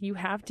 Okay. You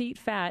have to eat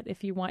fat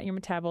if you want your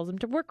metabolism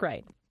to work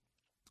right.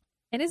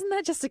 And isn't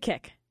that just a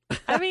kick?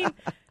 I mean,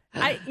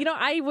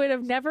 I would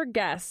have never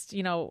guessed,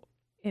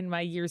 in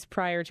my years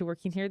prior to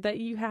working here, that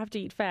you have to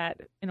eat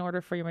fat in order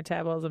for your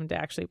metabolism to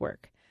actually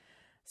work.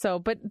 So,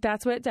 but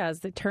that's what it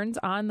does. It turns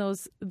on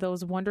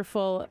those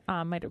wonderful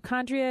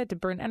mitochondria to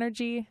burn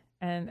energy,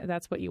 and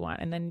that's what you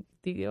want. And then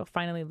you'll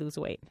finally lose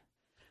weight.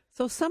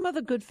 So some of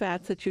the good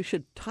fats that you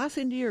should toss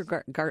into your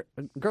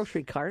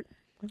grocery cart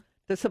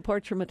to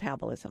support your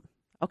metabolism.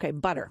 Okay,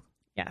 butter.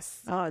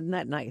 Yes. Oh, isn't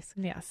that nice?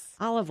 Yes.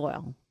 Olive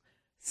oil.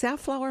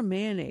 Safflower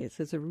mayonnaise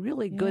is a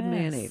really good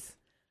mayonnaise.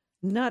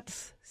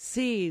 Nuts,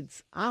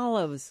 seeds,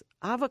 olives,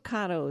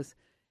 avocados,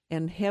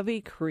 and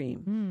heavy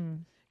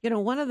cream.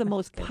 One of the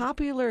most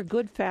popular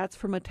good fats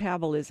for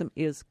metabolism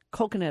is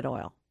coconut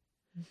oil.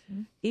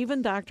 Mm-hmm.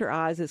 Even Dr.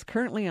 Oz is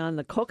currently on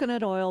the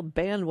coconut oil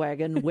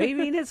bandwagon,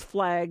 waving his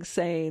flag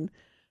saying,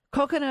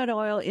 coconut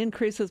oil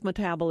increases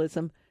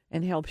metabolism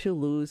and helps you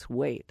lose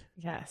weight.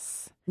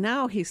 Yes.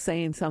 Now he's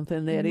saying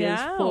something that is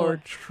for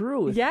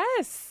truth.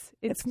 Yes.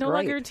 It's no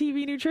longer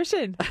TV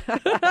nutrition.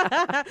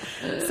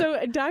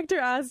 So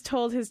Dr. Oz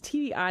told his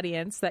TV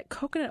audience that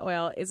coconut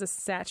oil is a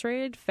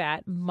saturated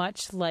fat,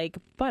 much like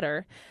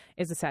butter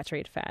is a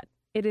saturated fat.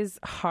 It is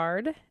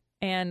hard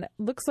and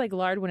looks like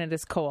lard when it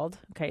is cold.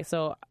 Okay,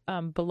 so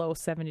below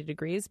 70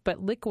 degrees,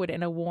 but liquid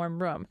in a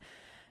warm room.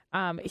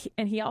 And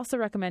he also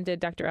recommended,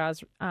 Dr.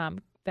 Oz,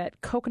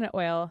 that coconut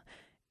oil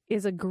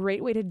is a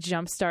great way to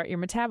jumpstart your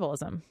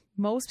metabolism.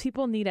 Most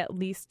people need at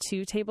least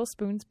 2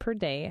 tablespoons per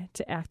day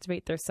to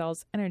activate their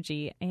cells'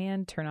 energy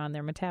and turn on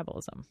their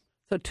metabolism.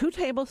 So 2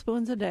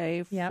 tablespoons a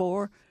day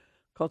for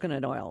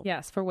coconut oil.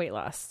 Yes, for weight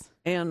loss.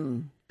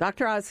 And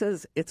Dr. Oz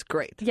says it's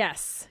great.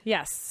 Yes,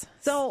 yes.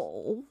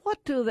 So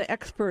what do the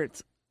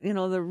experts,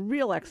 the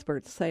real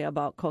experts say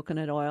about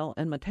coconut oil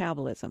and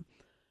metabolism?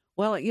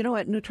 Well,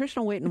 at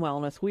Nutritional Weight and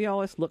Wellness, we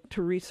always look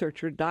to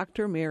researcher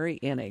Dr. Mary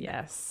Enig.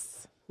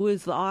 Yes. Who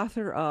is the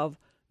author of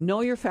Know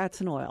Your Fats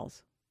and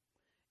Oils,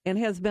 and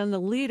has been the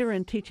leader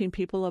in teaching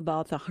people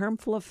about the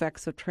harmful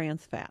effects of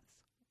trans fats.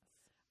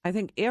 I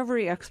think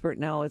every expert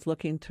now is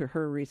looking to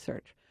her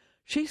research.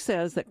 She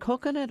says that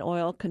coconut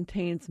oil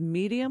contains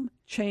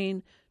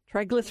medium-chain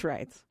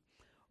triglycerides,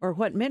 or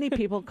what many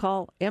people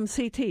call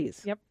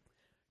MCTs. Yep.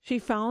 She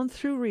found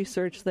through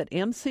research that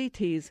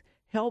MCTs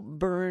help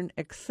burn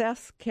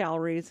excess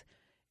calories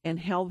and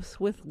helps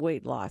with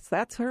weight loss.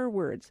 That's her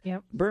words.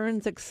 Yep.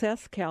 Burns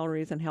excess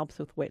calories and helps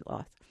with weight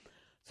loss.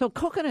 So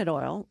coconut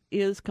oil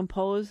is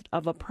composed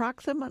of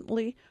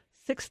approximately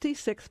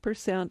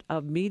 66%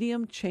 of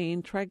medium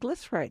chain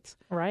triglycerides.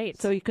 Right.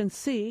 So you can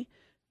see,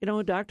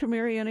 Dr.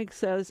 Mary Enig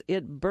says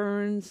it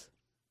burns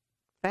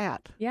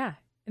fat. Yeah.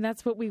 And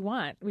that's what we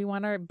want. We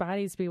want our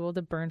bodies to be able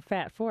to burn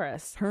fat for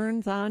us.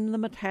 Turns on the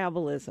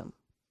metabolism.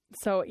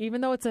 So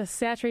even though it's a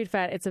saturated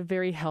fat, it's a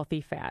very healthy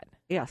fat.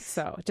 Yes.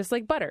 So just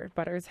like butter.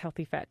 Butter is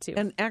healthy fat too.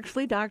 And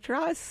actually, Dr.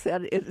 Oz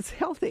said it's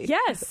healthy.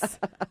 Yes.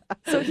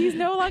 So he's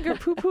no longer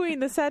poo-pooing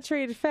the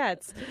saturated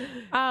fats.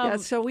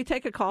 So we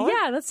take a caller?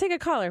 Yeah, let's take a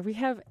caller. We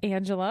have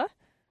Angela.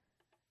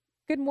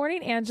 Good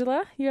morning,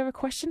 Angela. You have a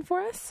question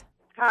for us?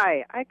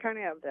 Hi. I kind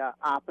of have the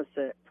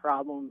opposite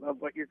problem of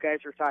what you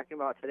guys are talking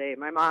about today.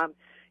 My mom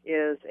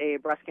is a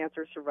breast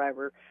cancer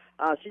survivor.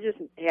 She just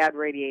had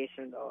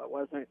radiation, though. It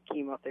wasn't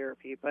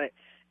chemotherapy, but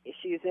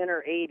she's in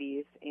her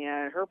 80s,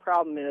 and her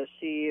problem is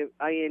a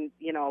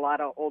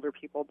lot of older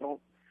people don't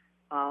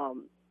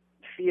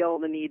feel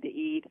the need to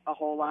eat a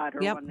whole lot,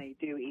 or when they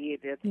do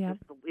eat, it's just,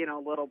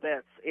 little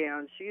bits,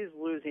 and she's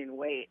losing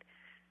weight,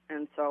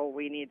 and so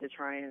we need to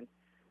try and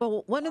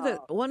Well, one of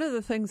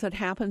the things that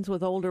happens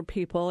with older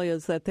people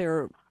is that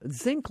their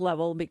zinc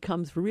level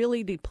becomes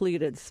really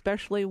depleted,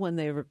 especially when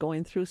they're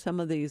going through some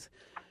of these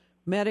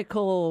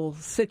medical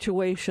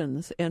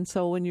situations. And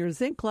so when your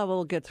zinc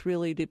level gets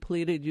really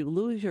depleted, you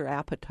lose your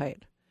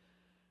appetite.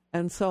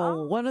 And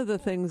so one of the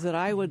things that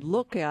I would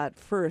look at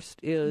first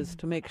is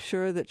to make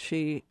sure that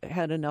she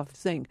had enough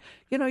zinc.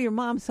 Your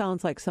mom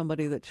sounds like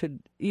somebody that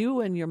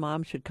you and your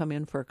mom should come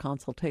in for a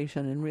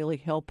consultation and really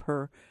help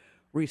her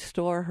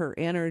restore her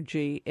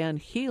energy and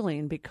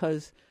healing,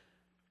 because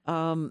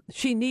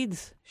she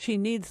needs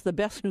the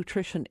best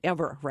nutrition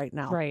ever right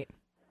now. Right.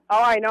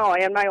 Oh, I know.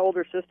 And my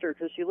older sister,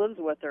 because she lives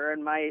with her,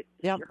 and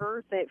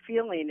her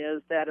feeling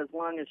is that as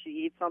long as she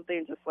eats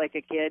something, just like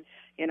a kid,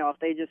 if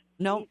they just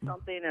eat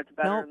something, it's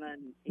better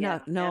than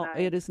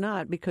it is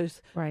not,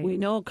 because we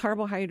know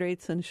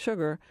carbohydrates and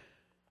sugar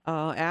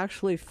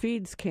actually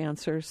feeds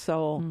cancer.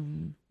 So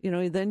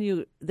then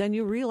you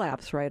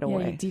relapse right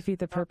away. Yeah, you defeat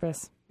the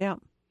purpose. Yeah.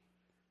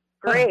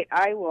 Great.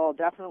 I will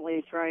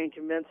definitely try and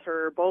convince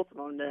both of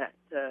them to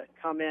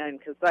come in,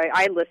 because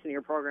I listen to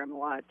your program a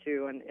lot,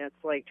 too, and it's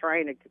like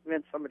trying to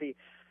convince somebody,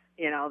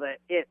 that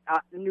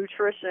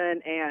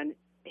nutrition and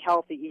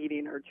healthy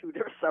eating are two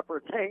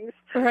separate things.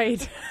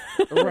 Right.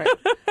 Right.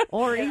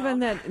 Or even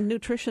that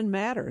nutrition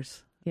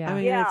matters. Yeah. I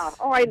mean,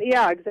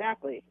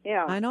 exactly.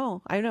 Yeah. I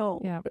know.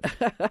 Yeah.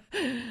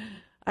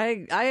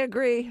 I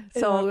agree.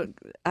 So,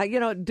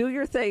 do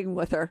your thing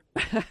with her.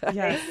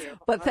 Yes.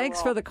 But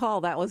thanks for the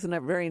call. That was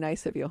very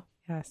nice of you.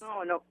 Yes.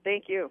 Oh, no,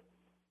 thank you.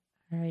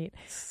 All right.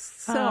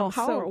 So,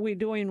 how are we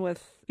doing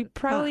with... We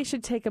probably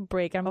should take a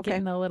break. I'm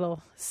getting a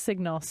little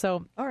signal.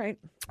 So, all right.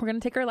 We're going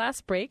to take our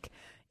last break.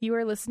 You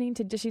are listening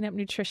to Dishing Up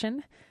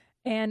Nutrition,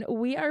 and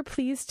we are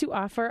pleased to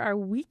offer our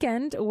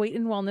weekend weight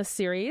and wellness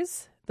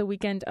series, the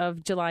weekend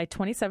of July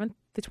 27th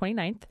to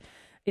 29th.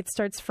 It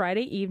starts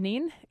Friday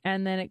evening,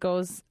 and then it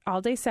goes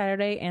all day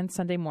Saturday and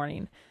Sunday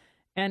morning.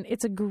 And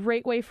it's a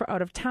great way for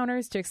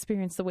out-of-towners to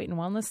experience the Weight and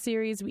Wellness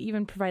series. We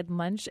even provide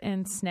lunch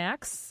and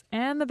snacks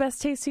and the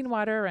best tasting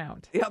water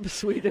around. Yep,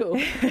 we do.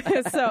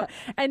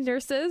 And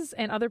nurses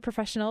and other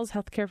professionals,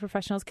 healthcare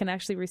professionals, can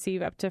actually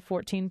receive up to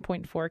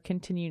 14.4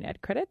 continuing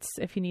ed credits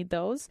if you need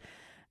those.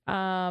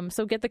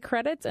 So get the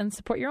credits and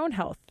support your own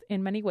health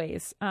in many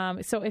ways.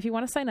 So if you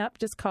want to sign up,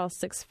 just call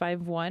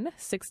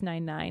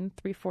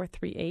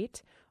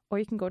 651-699-3438, or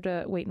you can go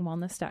to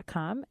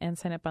weightandwellness.com and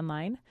sign up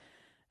online.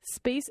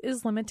 Space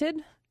is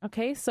limited.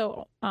 Okay.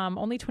 So,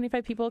 only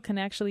 25 people can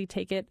actually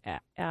take it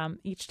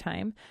each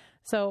time.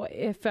 So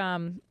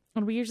and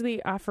we usually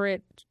offer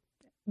it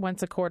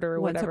once a quarter or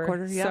whatever. Once a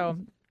quarter, yeah.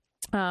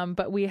 So,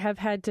 but we have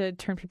had to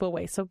turn people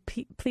away. So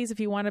please,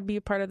 if you want to be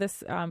a part of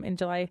this in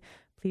July,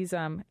 please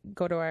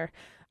go to our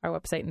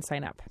website and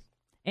sign up.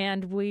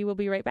 And we will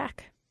be right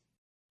back.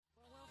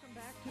 Welcome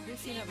back to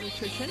Dishing Up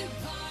Nutrition.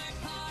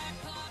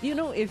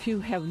 If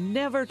you have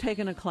never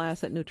taken a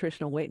class at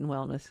Nutritional Weight and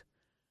Wellness,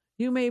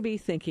 you may be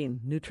thinking,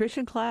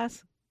 nutrition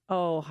class?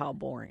 Oh, how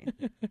boring.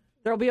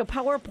 There'll be a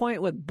PowerPoint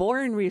with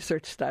boring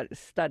research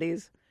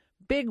studies,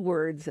 big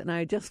words, and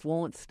I just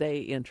won't stay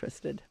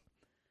interested.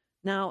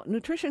 Now,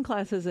 nutrition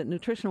classes at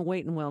Nutritional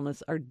Weight and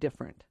Wellness are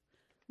different.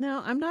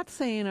 Now, I'm not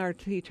saying our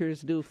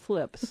teachers do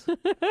flips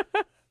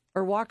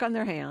or walk on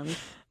their hands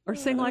or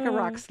sing like a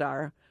rock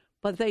star,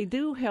 but they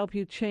do help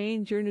you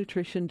change your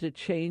nutrition to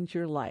change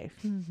your life.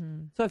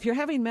 Mm-hmm. So if you're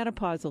having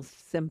menopausal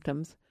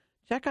symptoms,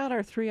 check out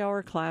our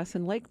 3-hour class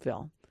in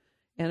Lakeville.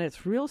 And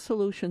it's real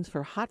solutions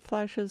for hot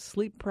flashes,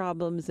 sleep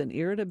problems, and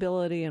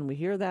irritability. And we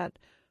hear that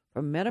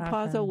from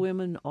menopausal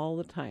women all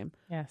the time.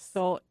 Yes.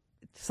 So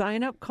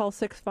sign up, call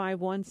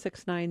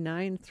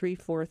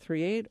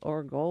 651-699-3438,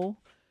 or go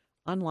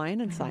online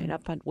and sign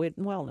up at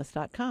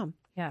weightandwellness.com.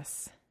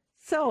 Yes.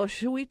 So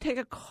should we take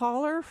a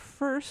caller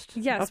first?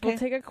 Yes, okay. We'll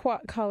take a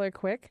caller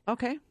quick.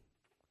 Okay.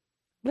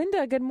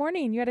 Linda, good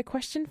morning. You had a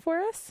question for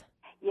us?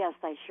 Yes,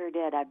 I sure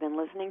did. I've been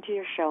listening to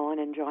your show and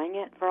enjoying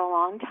it for a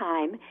long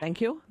time.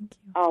 Thank you.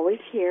 Always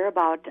hear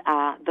about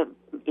the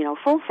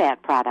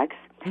full-fat products.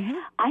 Mm-hmm.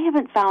 I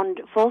haven't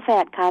found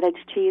full-fat cottage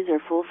cheese or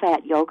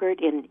full-fat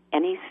yogurt in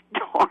any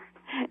store.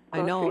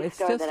 I know it's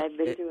store just that I've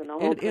been to in the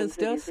whole it is Twin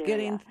Cities just area.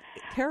 getting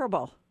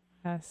terrible.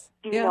 Yes.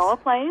 Do you know a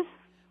place?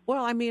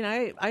 Well, I mean,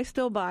 I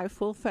still buy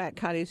full-fat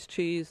cottage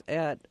cheese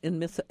at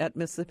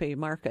Mississippi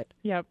Market.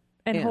 Yep.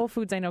 And Whole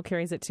Foods, I know,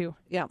 carries it too.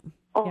 Yep.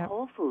 Oh, Yep.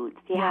 Whole Foods.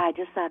 Yeah, Yep. I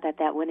just saw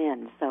that went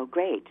in. So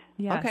great.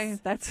 Yes.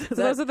 Okay, So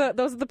those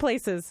are the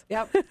places.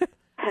 Yep.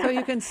 So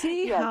you can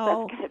see yes,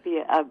 how. that's going to be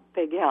a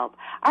big help.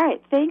 All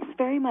right, thanks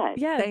very much.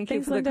 Yeah, Thank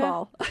you thanks, for Linda. the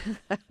call.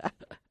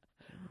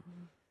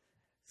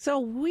 So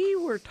we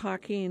were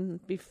talking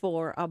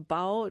before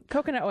about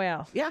Coconut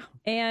oil. Yeah.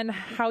 And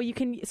how you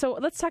can. So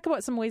let's talk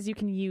about some ways you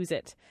can use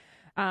it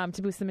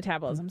to boost the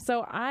metabolism.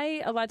 So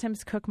I a lot of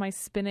times cook my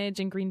spinach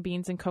and green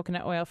beans in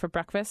coconut oil for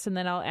breakfast, and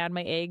then I'll add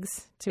my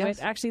eggs to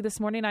it. Actually, this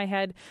morning I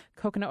had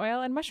coconut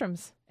oil and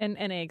mushrooms and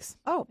eggs.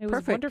 Oh, it was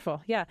perfect.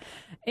 wonderful. Yeah,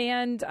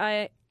 and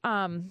I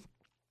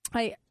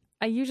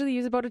usually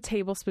use about a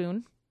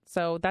tablespoon.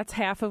 So that's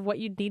half of what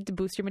you'd need to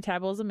boost your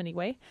metabolism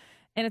anyway.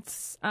 And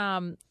it's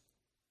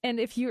and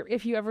if you've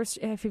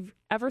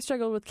ever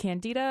struggled with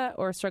candida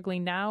or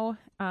struggling now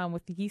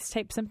with yeast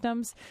type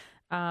symptoms,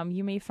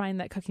 you may find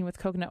that cooking with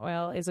coconut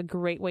oil is a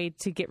great way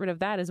to get rid of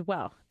that as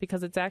well,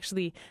 because it's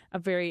actually a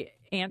very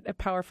a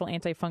powerful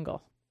antifungal,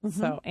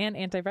 so and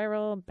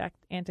antiviral,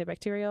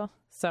 antibacterial.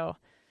 So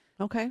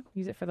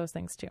use it for those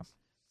things too.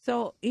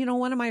 So,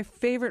 one of my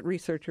favorite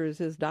researchers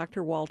is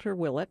Dr. Walter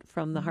Willett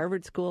from the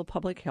Harvard School of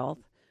Public Health.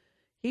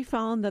 He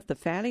found that the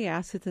fatty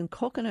acids in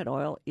coconut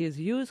oil is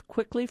used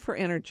quickly for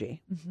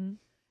energy,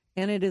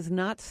 and it is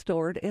not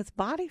stored as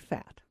body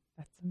fat.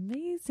 That's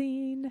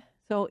amazing.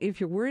 So if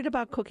you're worried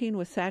about cooking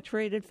with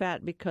saturated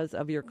fat because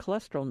of your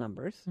cholesterol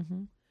numbers,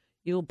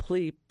 you'll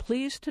be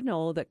pleased to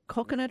know that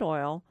coconut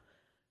oil,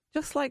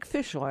 just like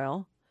fish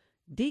oil,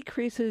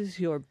 decreases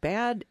your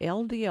bad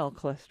LDL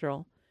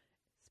cholesterol,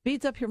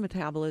 speeds up your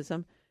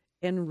metabolism,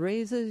 and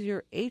raises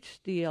your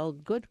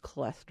HDL good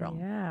cholesterol.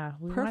 Yeah,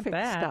 we Perfect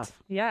want that.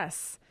 stuff.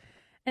 Yes.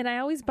 And I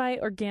always buy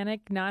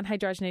organic,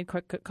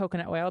 non-hydrogenated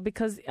coconut oil,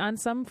 because on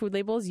some food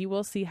labels you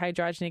will see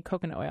hydrogenated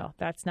coconut oil.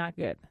 That's not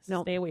good.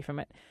 So stay away from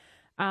it.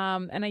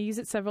 And I use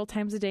it several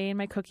times a day in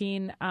my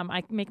cooking.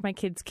 I make my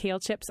kids kale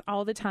chips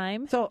all the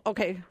time. So,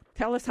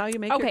 tell us how you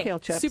make your kale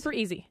chips. Super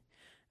easy.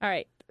 All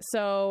right.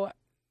 So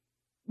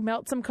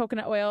melt some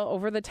coconut oil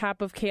over the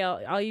top of kale.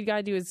 All you got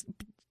to do is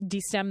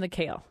destem the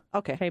kale.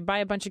 Okay. Buy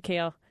a bunch of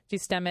kale,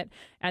 destem it,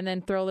 and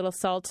then throw a little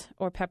salt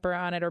or pepper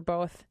on it or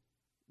both.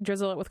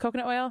 Drizzle it with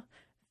coconut oil.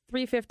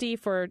 350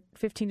 for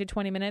 15 to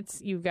 20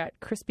 minutes. You've got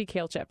crispy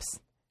kale chips.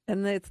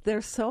 And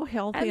they're so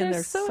healthy and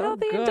they're so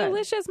healthy good. and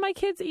delicious. My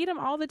kids eat them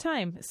all the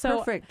time.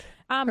 So Perfect.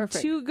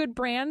 Two good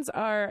brands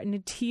are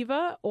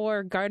Nativa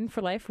or Garden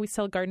for Life. We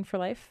sell Garden for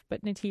Life,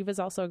 but Nativa is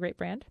also a great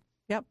brand.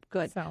 Yep,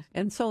 good.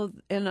 So.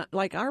 And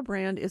like our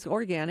brand is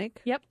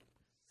organic. Yep.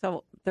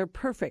 So they're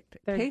perfect.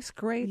 Tastes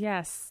great.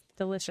 Yes,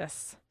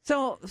 delicious.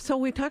 So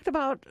we talked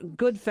about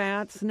good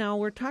fats. Now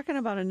we're talking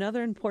about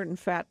another important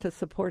fat to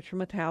support your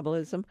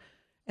metabolism,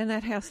 and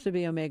that has to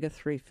be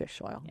omega-3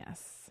 fish oil.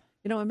 Yes.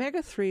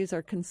 Omega-3s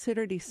are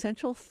considered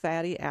essential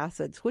fatty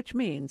acids, which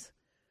means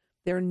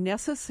they're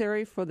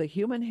necessary for the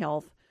human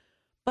health,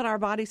 but our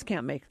bodies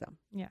can't make them.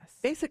 Yes.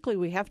 Basically,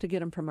 we have to get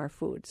them from our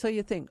food. So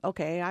you think,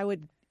 okay, I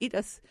would eat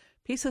a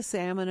piece of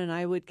salmon and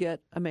I would get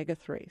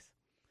omega-3s.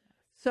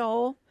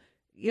 So,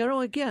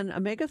 again,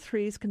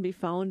 omega-3s can be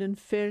found in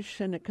fish,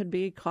 and it could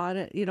be caught,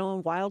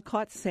 in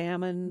wild-caught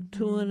salmon,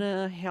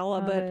 tuna,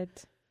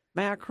 halibut,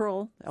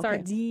 mackerel,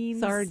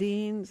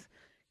 sardines.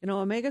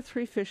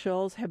 Omega-3 fish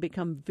oils have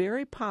become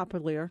very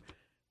popular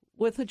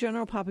with the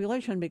general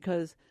population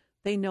because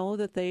they know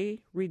that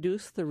they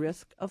reduce the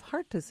risk of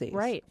heart disease.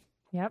 Right.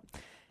 Yep.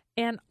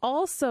 And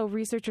also,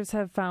 researchers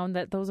have found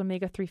that those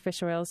omega-3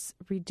 fish oils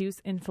reduce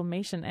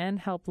inflammation and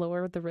help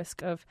lower the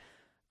risk of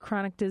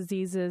chronic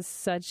diseases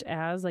such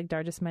as, like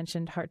Dar just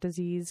mentioned, heart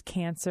disease,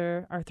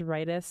 cancer,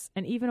 arthritis,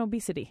 and even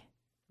obesity.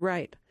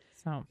 Right.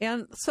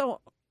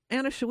 So,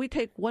 Anna, should we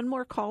take one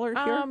more caller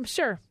here?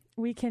 Sure.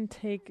 We can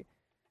take...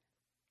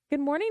 Good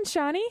morning,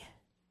 Shawnee.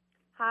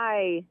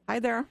 Hi. Hi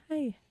there. Hi.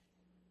 Do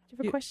you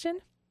have a question?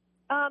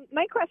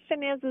 My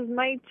question is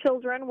my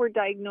children were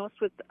diagnosed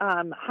with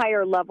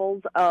higher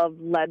levels of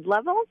lead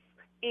levels,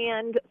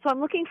 and so I'm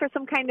looking for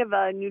some kind of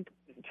a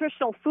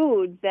nutritional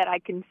food that I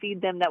can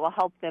feed them that will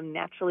help them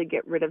naturally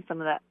get rid of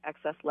some of that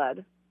excess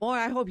lead. Boy,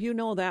 I hope you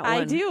know that one.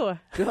 I do.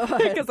 Good.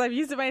 Because I've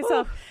used it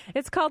myself. Ooh.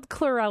 It's called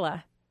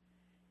chlorella.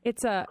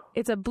 It's a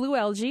blue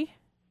algae.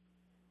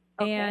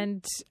 Okay.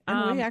 And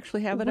we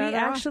actually have it. We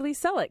actually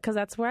sell it because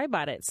that's where I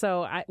bought it.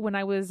 So when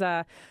I was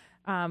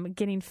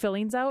getting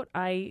fillings out,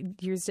 I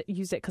used it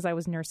because I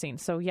was nursing.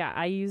 So yeah,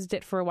 I used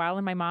it for a while,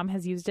 and my mom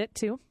has used it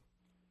too.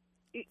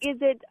 Is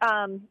that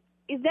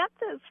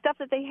the stuff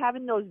that they have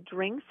in those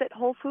drinks at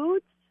Whole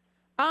Foods?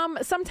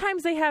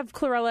 Sometimes they have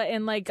chlorella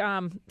in like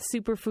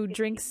superfood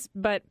drinks,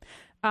 but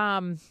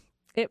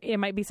it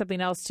might be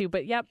something else too.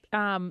 But yep,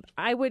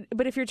 I would.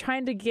 But if you're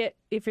trying to get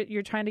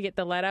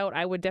the lead out,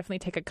 I would definitely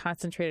take a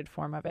concentrated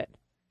form of it.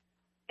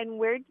 And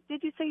where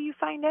did you say you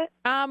find it?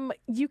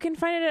 You can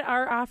find it at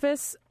our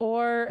office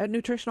or at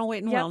Nutritional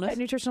Weight and Wellness. At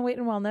Nutritional Weight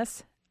and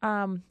Wellness.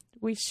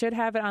 We should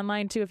have it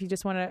online too if you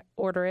just want to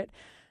order it.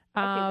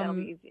 Okay, that'll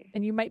be easy.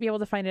 And you might be able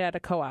to find it at a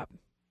co-op.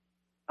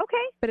 Okay.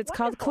 But it's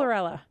called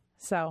chlorella.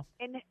 So.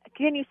 And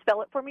can you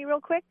spell it for me real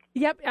quick?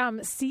 Yep.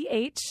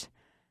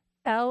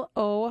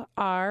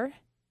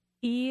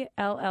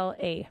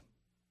 CHLORELLA.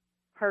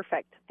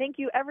 Perfect. Thank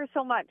you ever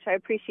so much. I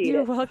appreciate it.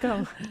 You're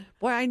welcome.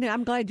 Boy,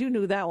 I'm glad you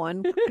knew that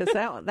one because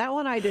that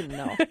one I didn't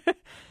know.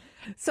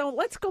 So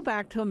let's go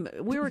back to,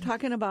 we were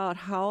talking about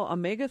how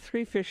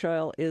omega-3 fish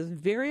oil is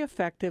very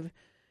effective.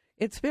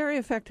 It's very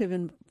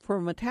effective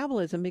for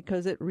metabolism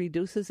because it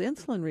reduces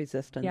insulin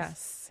resistance.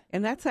 Yes.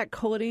 And that's that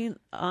coating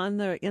on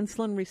the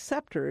insulin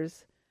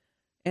receptors,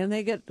 and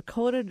they get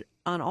coated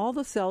on all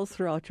the cells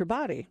throughout your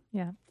body.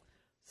 Yeah.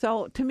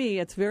 So to me,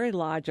 it's very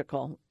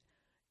logical.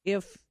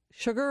 If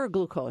sugar or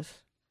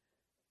glucose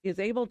is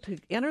able to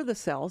enter the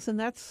cells,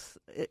 and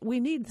we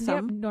need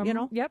some,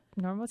 normal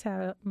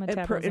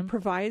metabolism. It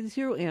provides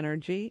you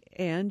energy,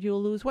 and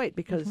you'll lose weight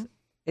because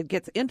it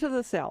gets into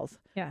the cells.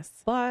 Yes.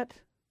 But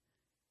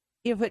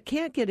if it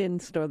can't get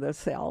into the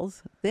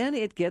cells, then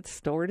it gets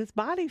stored as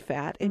body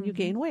fat, and you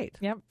gain weight.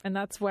 Yep, and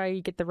that's why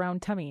you get the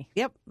round tummy.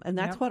 Yep, and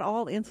that's what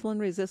all insulin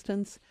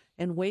resistance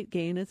and weight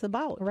gain is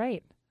about.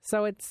 Right.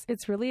 So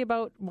it's really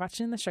about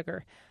watching the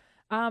sugar.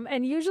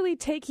 And usually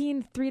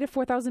taking 3,000 to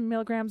 4,000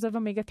 milligrams of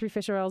omega-3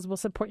 fish oils will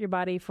support your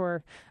body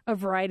for a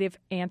variety of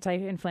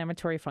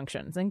anti-inflammatory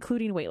functions,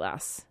 including weight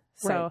loss.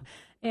 So, right.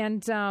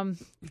 And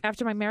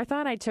after my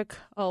marathon, I took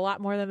a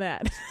lot more than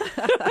that.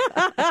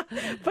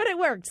 But it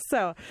worked.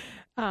 So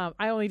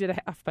I only did a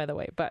half, by the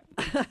way. But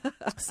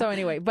so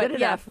anyway, but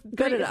good enough.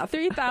 Good enough.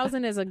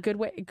 3,000 is a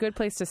good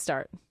place to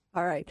start.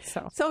 All right.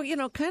 So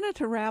kind of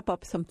to wrap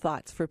up some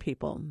thoughts for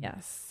people.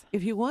 Yes.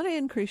 If you want to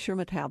increase your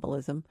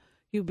metabolism,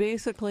 you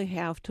basically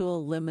have to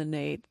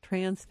eliminate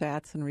trans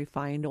fats and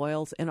refined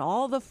oils and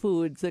all the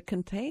foods that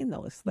contain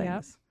those things.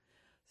 Yep.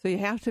 So you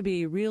have to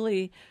be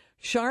really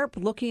sharp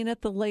looking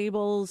at the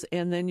labels,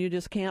 and then you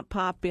just can't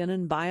pop in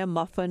and buy a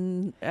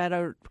muffin at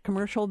a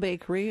commercial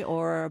bakery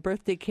or a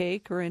birthday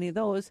cake or any of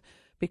those,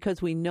 because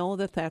we know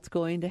that that's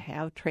going to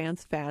have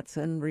trans fats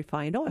and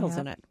refined oils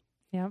in it.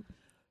 Yep.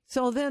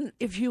 So then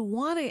if you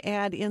want to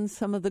add in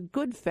some of the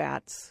good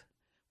fats,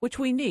 which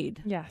we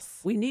need.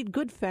 Yes. We need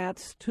good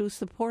fats to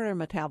support our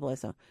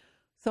metabolism.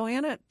 So,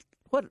 Anna,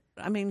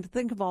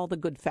 think of all the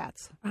good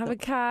fats.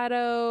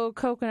 Avocado,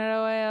 coconut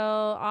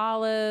oil,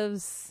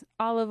 olives,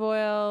 olive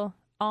oil,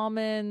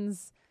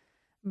 almonds,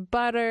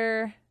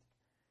 butter.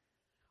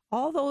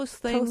 All those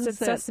things.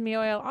 Toasted sesame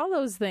oil, all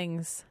those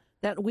things.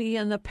 That we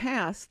in the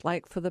past,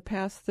 like for the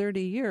past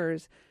 30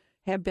 years,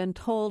 have been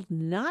told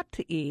not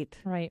to eat.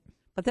 Right.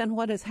 But then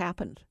what has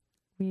happened?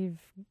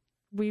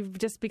 We've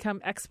just become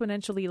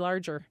exponentially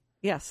larger.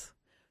 Yes.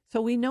 So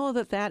we know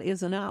that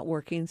is not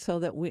working, so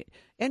that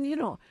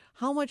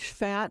how much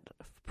fat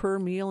per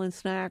meal and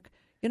snack?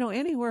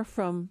 Anywhere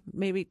from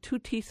maybe 2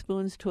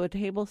 teaspoons to a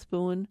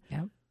tablespoon.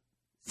 Yep.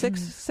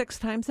 Six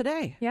times a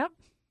day. Yep.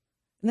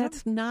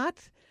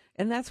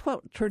 And that's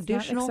what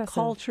traditional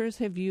cultures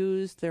have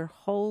used their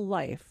whole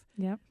life.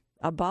 Yep.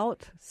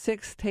 About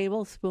 6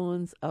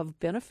 tablespoons of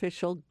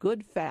beneficial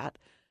good fat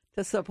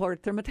to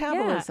support their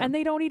metabolism. Yeah, and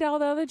they don't eat all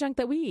the other junk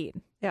that we eat.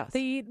 Yes.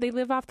 They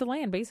live off the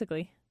land,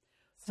 basically.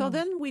 So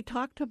then we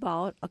talked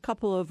about a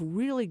couple of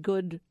really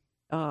good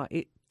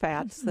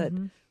fats that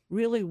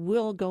really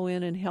will go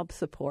in and help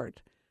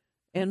support.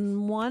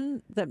 And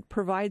one that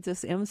provides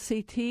us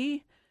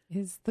MCT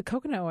is the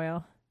coconut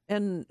oil.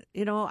 And,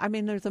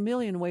 there's a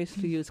million ways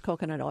to use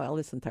coconut oil,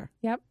 isn't there?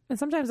 Yep. And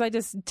sometimes I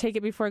just take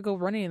it before I go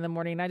running in the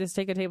morning. I just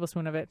take a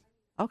tablespoon of it.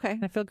 Okay.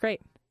 And I feel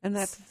great. And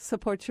that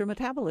supports your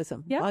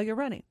metabolism while you're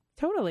running.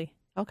 Totally.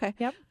 Okay.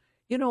 Yep.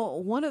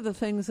 One of the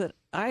things that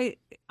I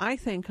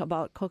think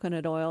about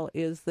coconut oil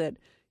is that,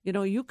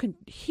 you can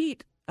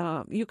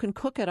you can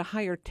cook at a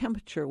higher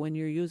temperature when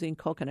you're using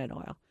coconut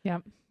oil.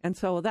 Yep. And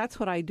so that's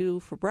what I do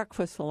for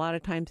breakfast a lot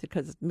of times,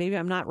 because maybe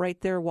I'm not right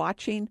there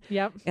watching.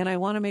 Yep. And I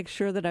want to make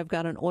sure that I've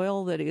got an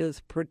oil that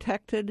is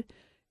protected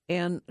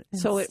and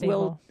so it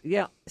will,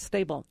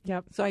 stable.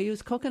 Yep. So I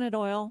use coconut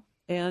oil,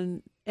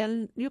 and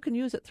you can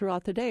use it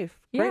throughout the day.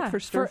 Great for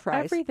stir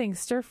fries. For everything.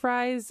 Stir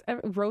fries,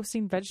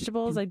 roasting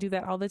vegetables. I do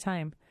that all the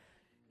time.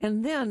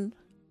 And then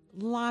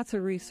lots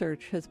of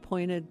research has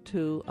pointed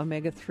to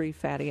omega-3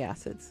 fatty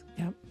acids.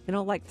 Yep.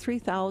 Like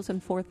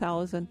 3,000,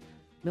 4,000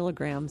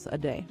 milligrams a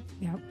day.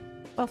 Yep.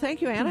 Well,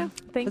 thank you, Anna.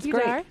 Thank you,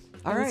 great. Dar.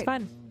 All it right. was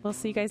fun. We'll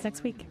see you guys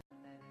next week.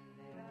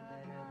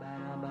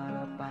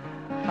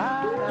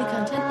 The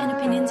content and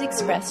opinions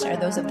expressed are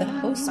those of the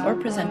hosts or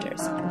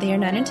presenters. They are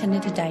not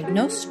intended to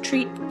diagnose,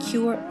 treat,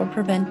 cure, or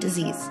prevent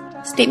disease.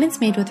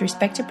 Statements made with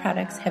respect to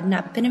products have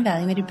not been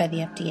evaluated by the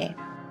FDA.